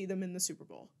like to see them in the Super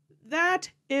Bowl.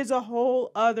 That is a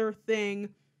whole other thing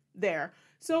there.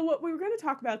 So what we were going to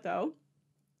talk about, though,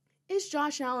 is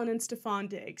Josh Allen and Stefon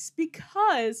Diggs.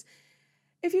 Because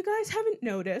if you guys haven't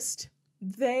noticed,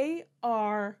 they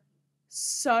are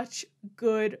such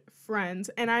good friends.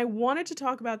 And I wanted to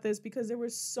talk about this because there were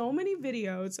so many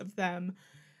videos of them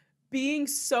being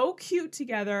so cute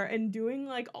together and doing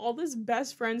like all this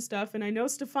best friend stuff. And I know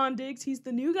Stefon Diggs, he's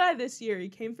the new guy this year. He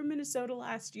came from Minnesota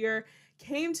last year,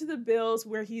 came to the Bills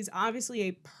where he's obviously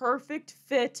a perfect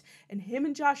fit. And him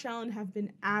and Josh Allen have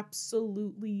been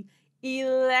absolutely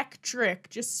electric,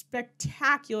 just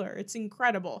spectacular. It's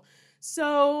incredible.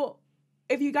 So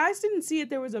if you guys didn't see it,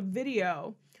 there was a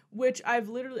video, which I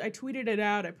tweeted it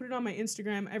out. I put it on my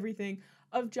Instagram, everything,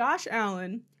 of Josh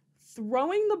Allen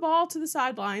throwing the ball to the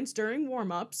sidelines during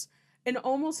warm-ups and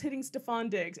almost hitting Stefon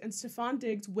Diggs, and Stefon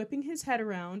Diggs whipping his head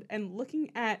around and looking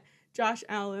at Josh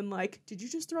Allen like, did you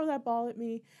just throw that ball at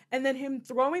me? And then him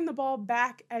throwing the ball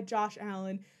back at Josh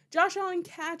Allen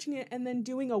catching it and then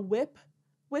doing a whip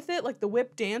with it, like the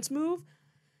whip dance move.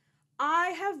 I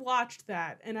have watched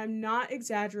that, and I'm not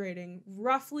exaggerating,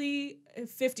 roughly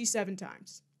 57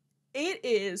 times. It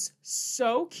is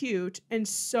so cute and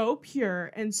so pure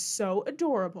and so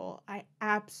adorable. I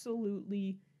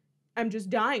absolutely am just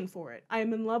dying for it. I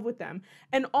am in love with them.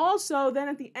 And also, then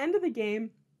at the end of the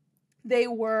game, they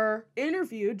were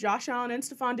interviewed. Josh Allen and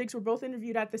Stefon Diggs were both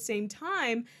interviewed at the same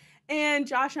time. And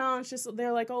Josh Allen's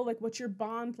they're like, oh, like, what's your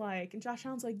bond like? And Josh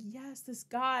Allen's like, yes, this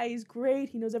guy is great.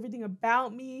 He knows everything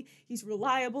about me. He's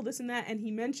reliable, this and that. And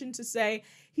he mentioned to say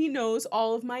he knows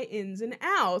all of my ins and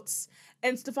outs.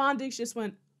 And Stefon Diggs just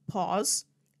went, pause.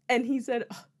 And he said,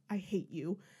 I hate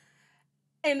you.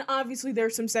 And obviously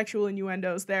there's some sexual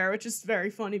innuendos there, which is very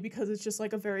funny because it's just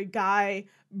like a very guy,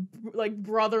 like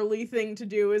brotherly thing to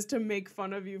do is to make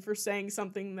fun of you for saying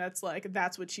something that's like,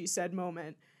 that's what she said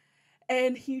moment.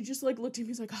 And he just like looked at me,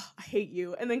 he's like, oh, I hate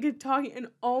you. And then kept talking. And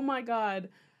oh my God,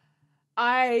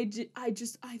 I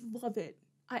love it.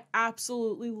 I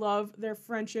absolutely love their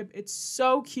friendship. It's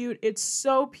so cute. It's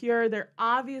so pure. They're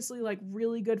obviously like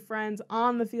really good friends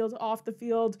on the field, off the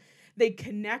field. They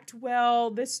connect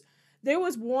well. There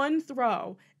was one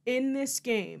throw in this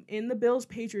game, in the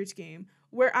Bills-Patriots game,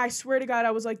 where I swear to God,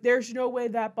 I was like, there's no way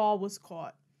that ball was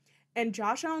caught. And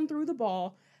Josh Allen threw the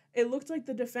ball. It looked like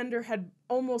the defender had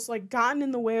almost like gotten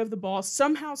in the way of the ball.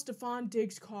 Somehow Stefon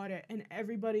Diggs caught it, and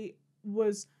everybody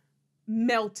was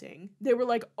melting. They were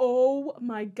like, oh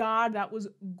my God, that was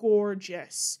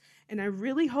gorgeous. And I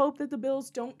really hope that the Bills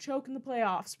don't choke in the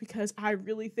playoffs, because I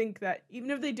really think that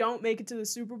even if they don't make it to the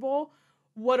Super Bowl,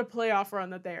 what a playoff run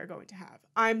that they are going to have.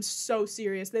 I'm so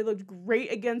serious. They looked great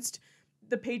against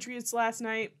the Patriots last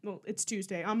night. Well, it's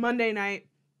Tuesday. On Monday night,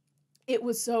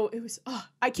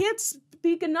 I can't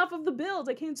speak enough of the Bills.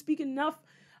 I can't speak enough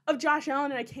of Josh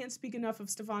Allen, and I can't speak enough of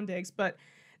Stefon Diggs, but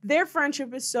their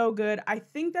friendship is so good. I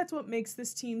think that's what makes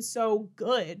this team so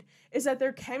good, is that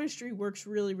their chemistry works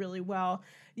really, really well.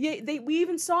 Yeah, we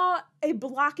even saw a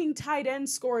blocking tight end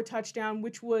score a touchdown,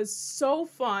 which was so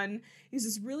fun. He's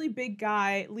this really big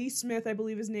guy, Lee Smith, I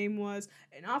believe his name was.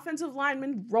 An offensive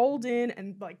lineman rolled in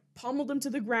and like pummeled him to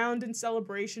the ground in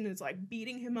celebration. It's like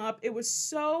beating him up. It was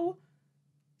so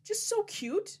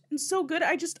cute and so good.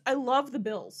 I love the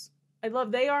Bills.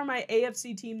 They are my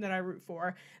AFC team that I root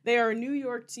for. They are a New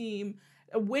York team,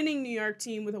 a winning New York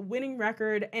team with a winning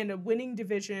record and a winning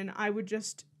division. I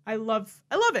love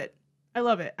it. I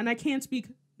love it. And I can't speak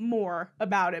more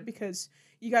about it because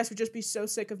you guys would just be so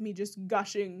sick of me just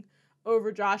gushing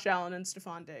over Josh Allen and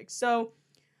Stefon Diggs. So,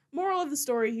 moral of the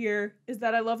story here is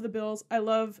that I love the Bills. I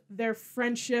love their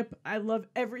friendship. I love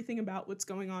everything about what's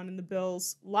going on in the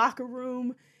Bills locker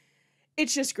room.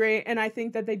 It's just great, and I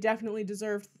think that they definitely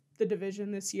deserve the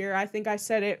division this year. I think I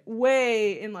said it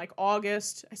way in like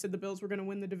August. I said the Bills were going to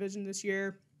win the division this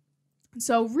year.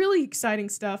 So really exciting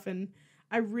stuff, and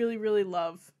I really, really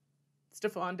love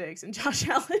Stefon Diggs and Josh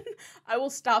Allen. I will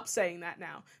stop saying that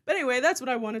now. But anyway, that's what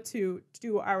I wanted to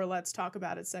do our Let's Talk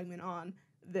About It segment on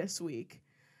this week.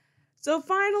 So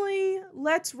finally,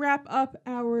 let's wrap up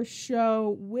our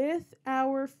show with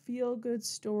our feel-good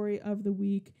story of the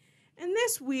week. And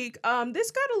this week,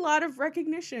 this got a lot of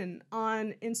recognition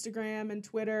on Instagram and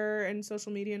Twitter and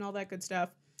social media and all that good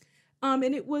stuff. And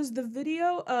it was the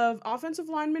video of offensive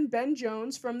lineman Ben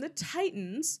Jones from the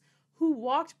Titans, who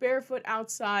walked barefoot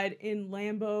outside in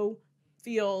Lambeau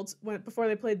Field before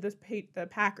they played the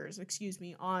Packers,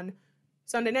 on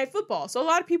Sunday Night Football. So a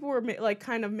lot of people were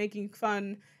kind of making fun.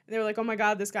 And they were like, oh my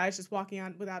God, this guy's just walking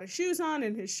on without his shoes on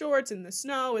and his shorts in the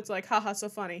snow. It's like, haha, so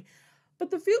funny. But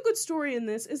the feel-good story in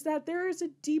this is that there is a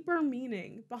deeper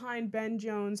meaning behind Ben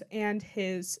Jones and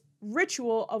his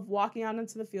ritual of walking out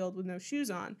onto the field with no shoes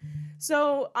on.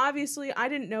 So obviously I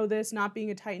didn't know this, not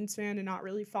being a Titans fan and not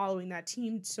really following that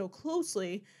team so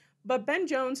closely, but Ben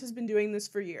Jones has been doing this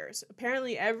for years.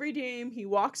 Apparently every game he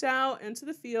walks out into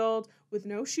the field with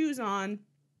no shoes on,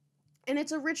 and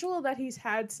it's a ritual that he's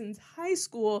had since high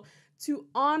school to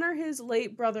honor his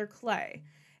late brother Clay.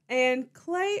 And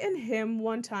Clay and him,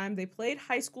 one time, they played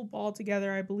high school ball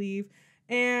together, I believe,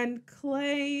 and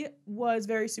Clay was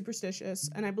very superstitious,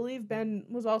 and I believe Ben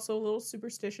was also a little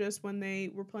superstitious when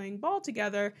they were playing ball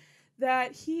together,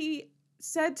 that he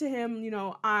said to him,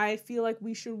 I feel like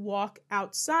we should walk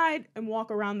outside and walk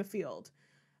around the field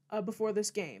before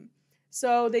this game.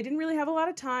 So they didn't really have a lot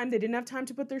of time. They didn't have time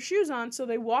to put their shoes on, so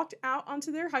they walked out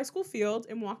onto their high school field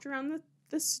and walked around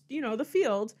the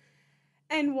field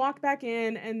and walked back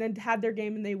in and then had their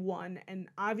game and they won. And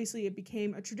obviously it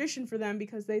became a tradition for them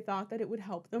because they thought that it would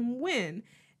help them win.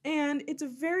 And it's a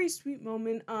very sweet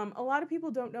moment. A lot of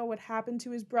people don't know what happened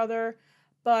to his brother,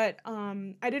 but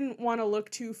I didn't want to look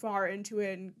too far into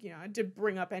it and, to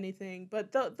bring up anything.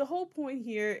 But the whole point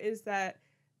here is that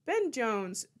Ben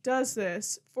Jones does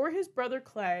this for his brother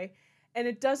Clay, and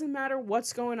it doesn't matter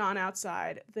what's going on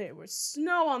outside. There was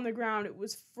snow on the ground. It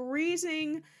was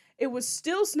freezing. It was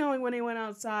still snowing when he went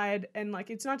outside, and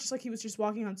it's not just like he was just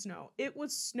walking on snow. It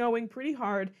was snowing pretty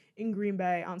hard in Green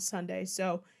Bay on Sunday,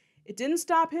 so it didn't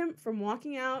stop him from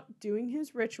walking out, doing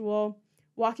his ritual,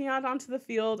 walking out onto the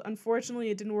field.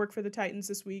 Unfortunately, it didn't work for the Titans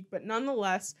this week, but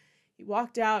nonetheless, he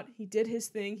walked out, he did his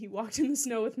thing, he walked in the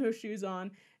snow with no shoes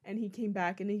on, and he came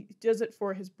back, and he does it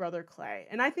for his brother Clay.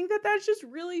 And I think that that's just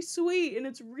really sweet, and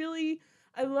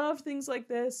I love things like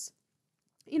this.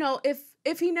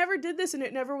 If he never did this and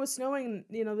it never was snowing,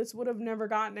 this would have never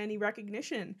gotten any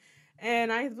recognition.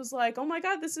 And I was like, oh my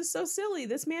God, this is so silly.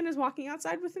 This man is walking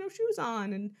outside with no shoes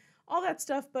on and all that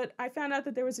stuff. But I found out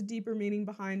that there was a deeper meaning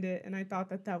behind it. And I thought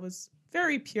that that was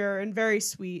very pure and very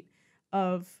sweet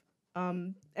of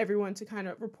everyone to kind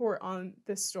of report on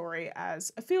this story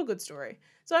as a feel-good story.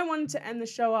 So I wanted to end the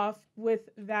show off with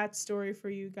that story for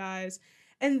you guys.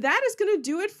 And that is going to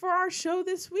do it for our show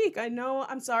this week.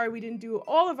 I'm sorry we didn't do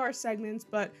all of our segments,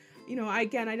 but, I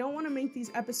don't want to make these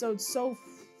episodes so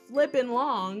flippin'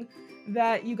 long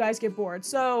that you guys get bored.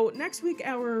 So next week,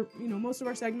 most of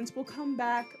our segments will come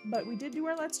back, but we did do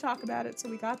our Let's Talk About It, so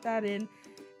we got that in.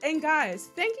 And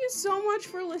guys, thank you so much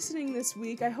for listening this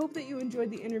week. I hope that you enjoyed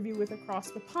the interview with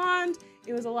Across the Pond.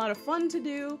 It was a lot of fun to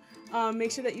do. Make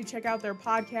sure that you check out their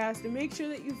podcast and make sure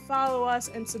that you follow us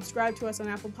and subscribe to us on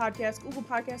Apple Podcasts, Google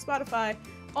Podcasts, Spotify,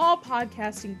 all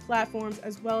podcasting platforms,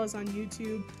 as well as on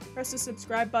YouTube. Press the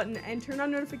subscribe button and turn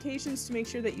on notifications to make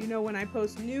sure that you know when I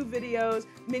post new videos,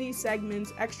 mini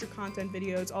segments, extra content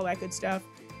videos, all that good stuff.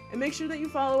 And make sure that you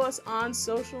follow us on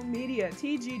social media,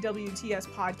 TGWTS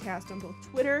Podcast on both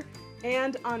Twitter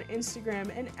and on Instagram.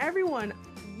 And everyone,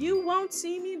 you won't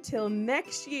see me until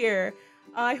next year.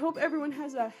 I hope everyone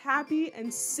has a happy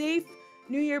and safe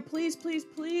New Year. Please, please,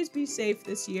 please be safe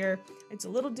this year. It's a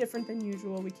little different than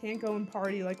usual. We can't go and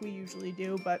party like we usually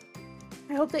do, but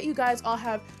I hope that you guys all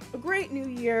have a great New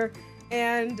Year.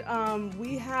 And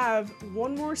we have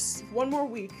one more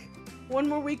week. One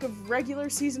more week of regular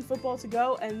season football to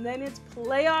go, and then it's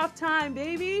playoff time,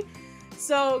 baby.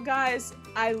 So, guys,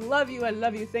 I love you. I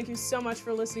love you. Thank you so much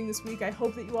for listening this week. I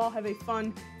hope that you all have a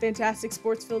fun, fantastic,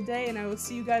 sports-filled day, and I will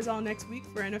see you guys all next week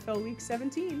for NFL Week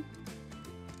 17.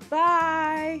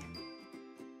 Bye!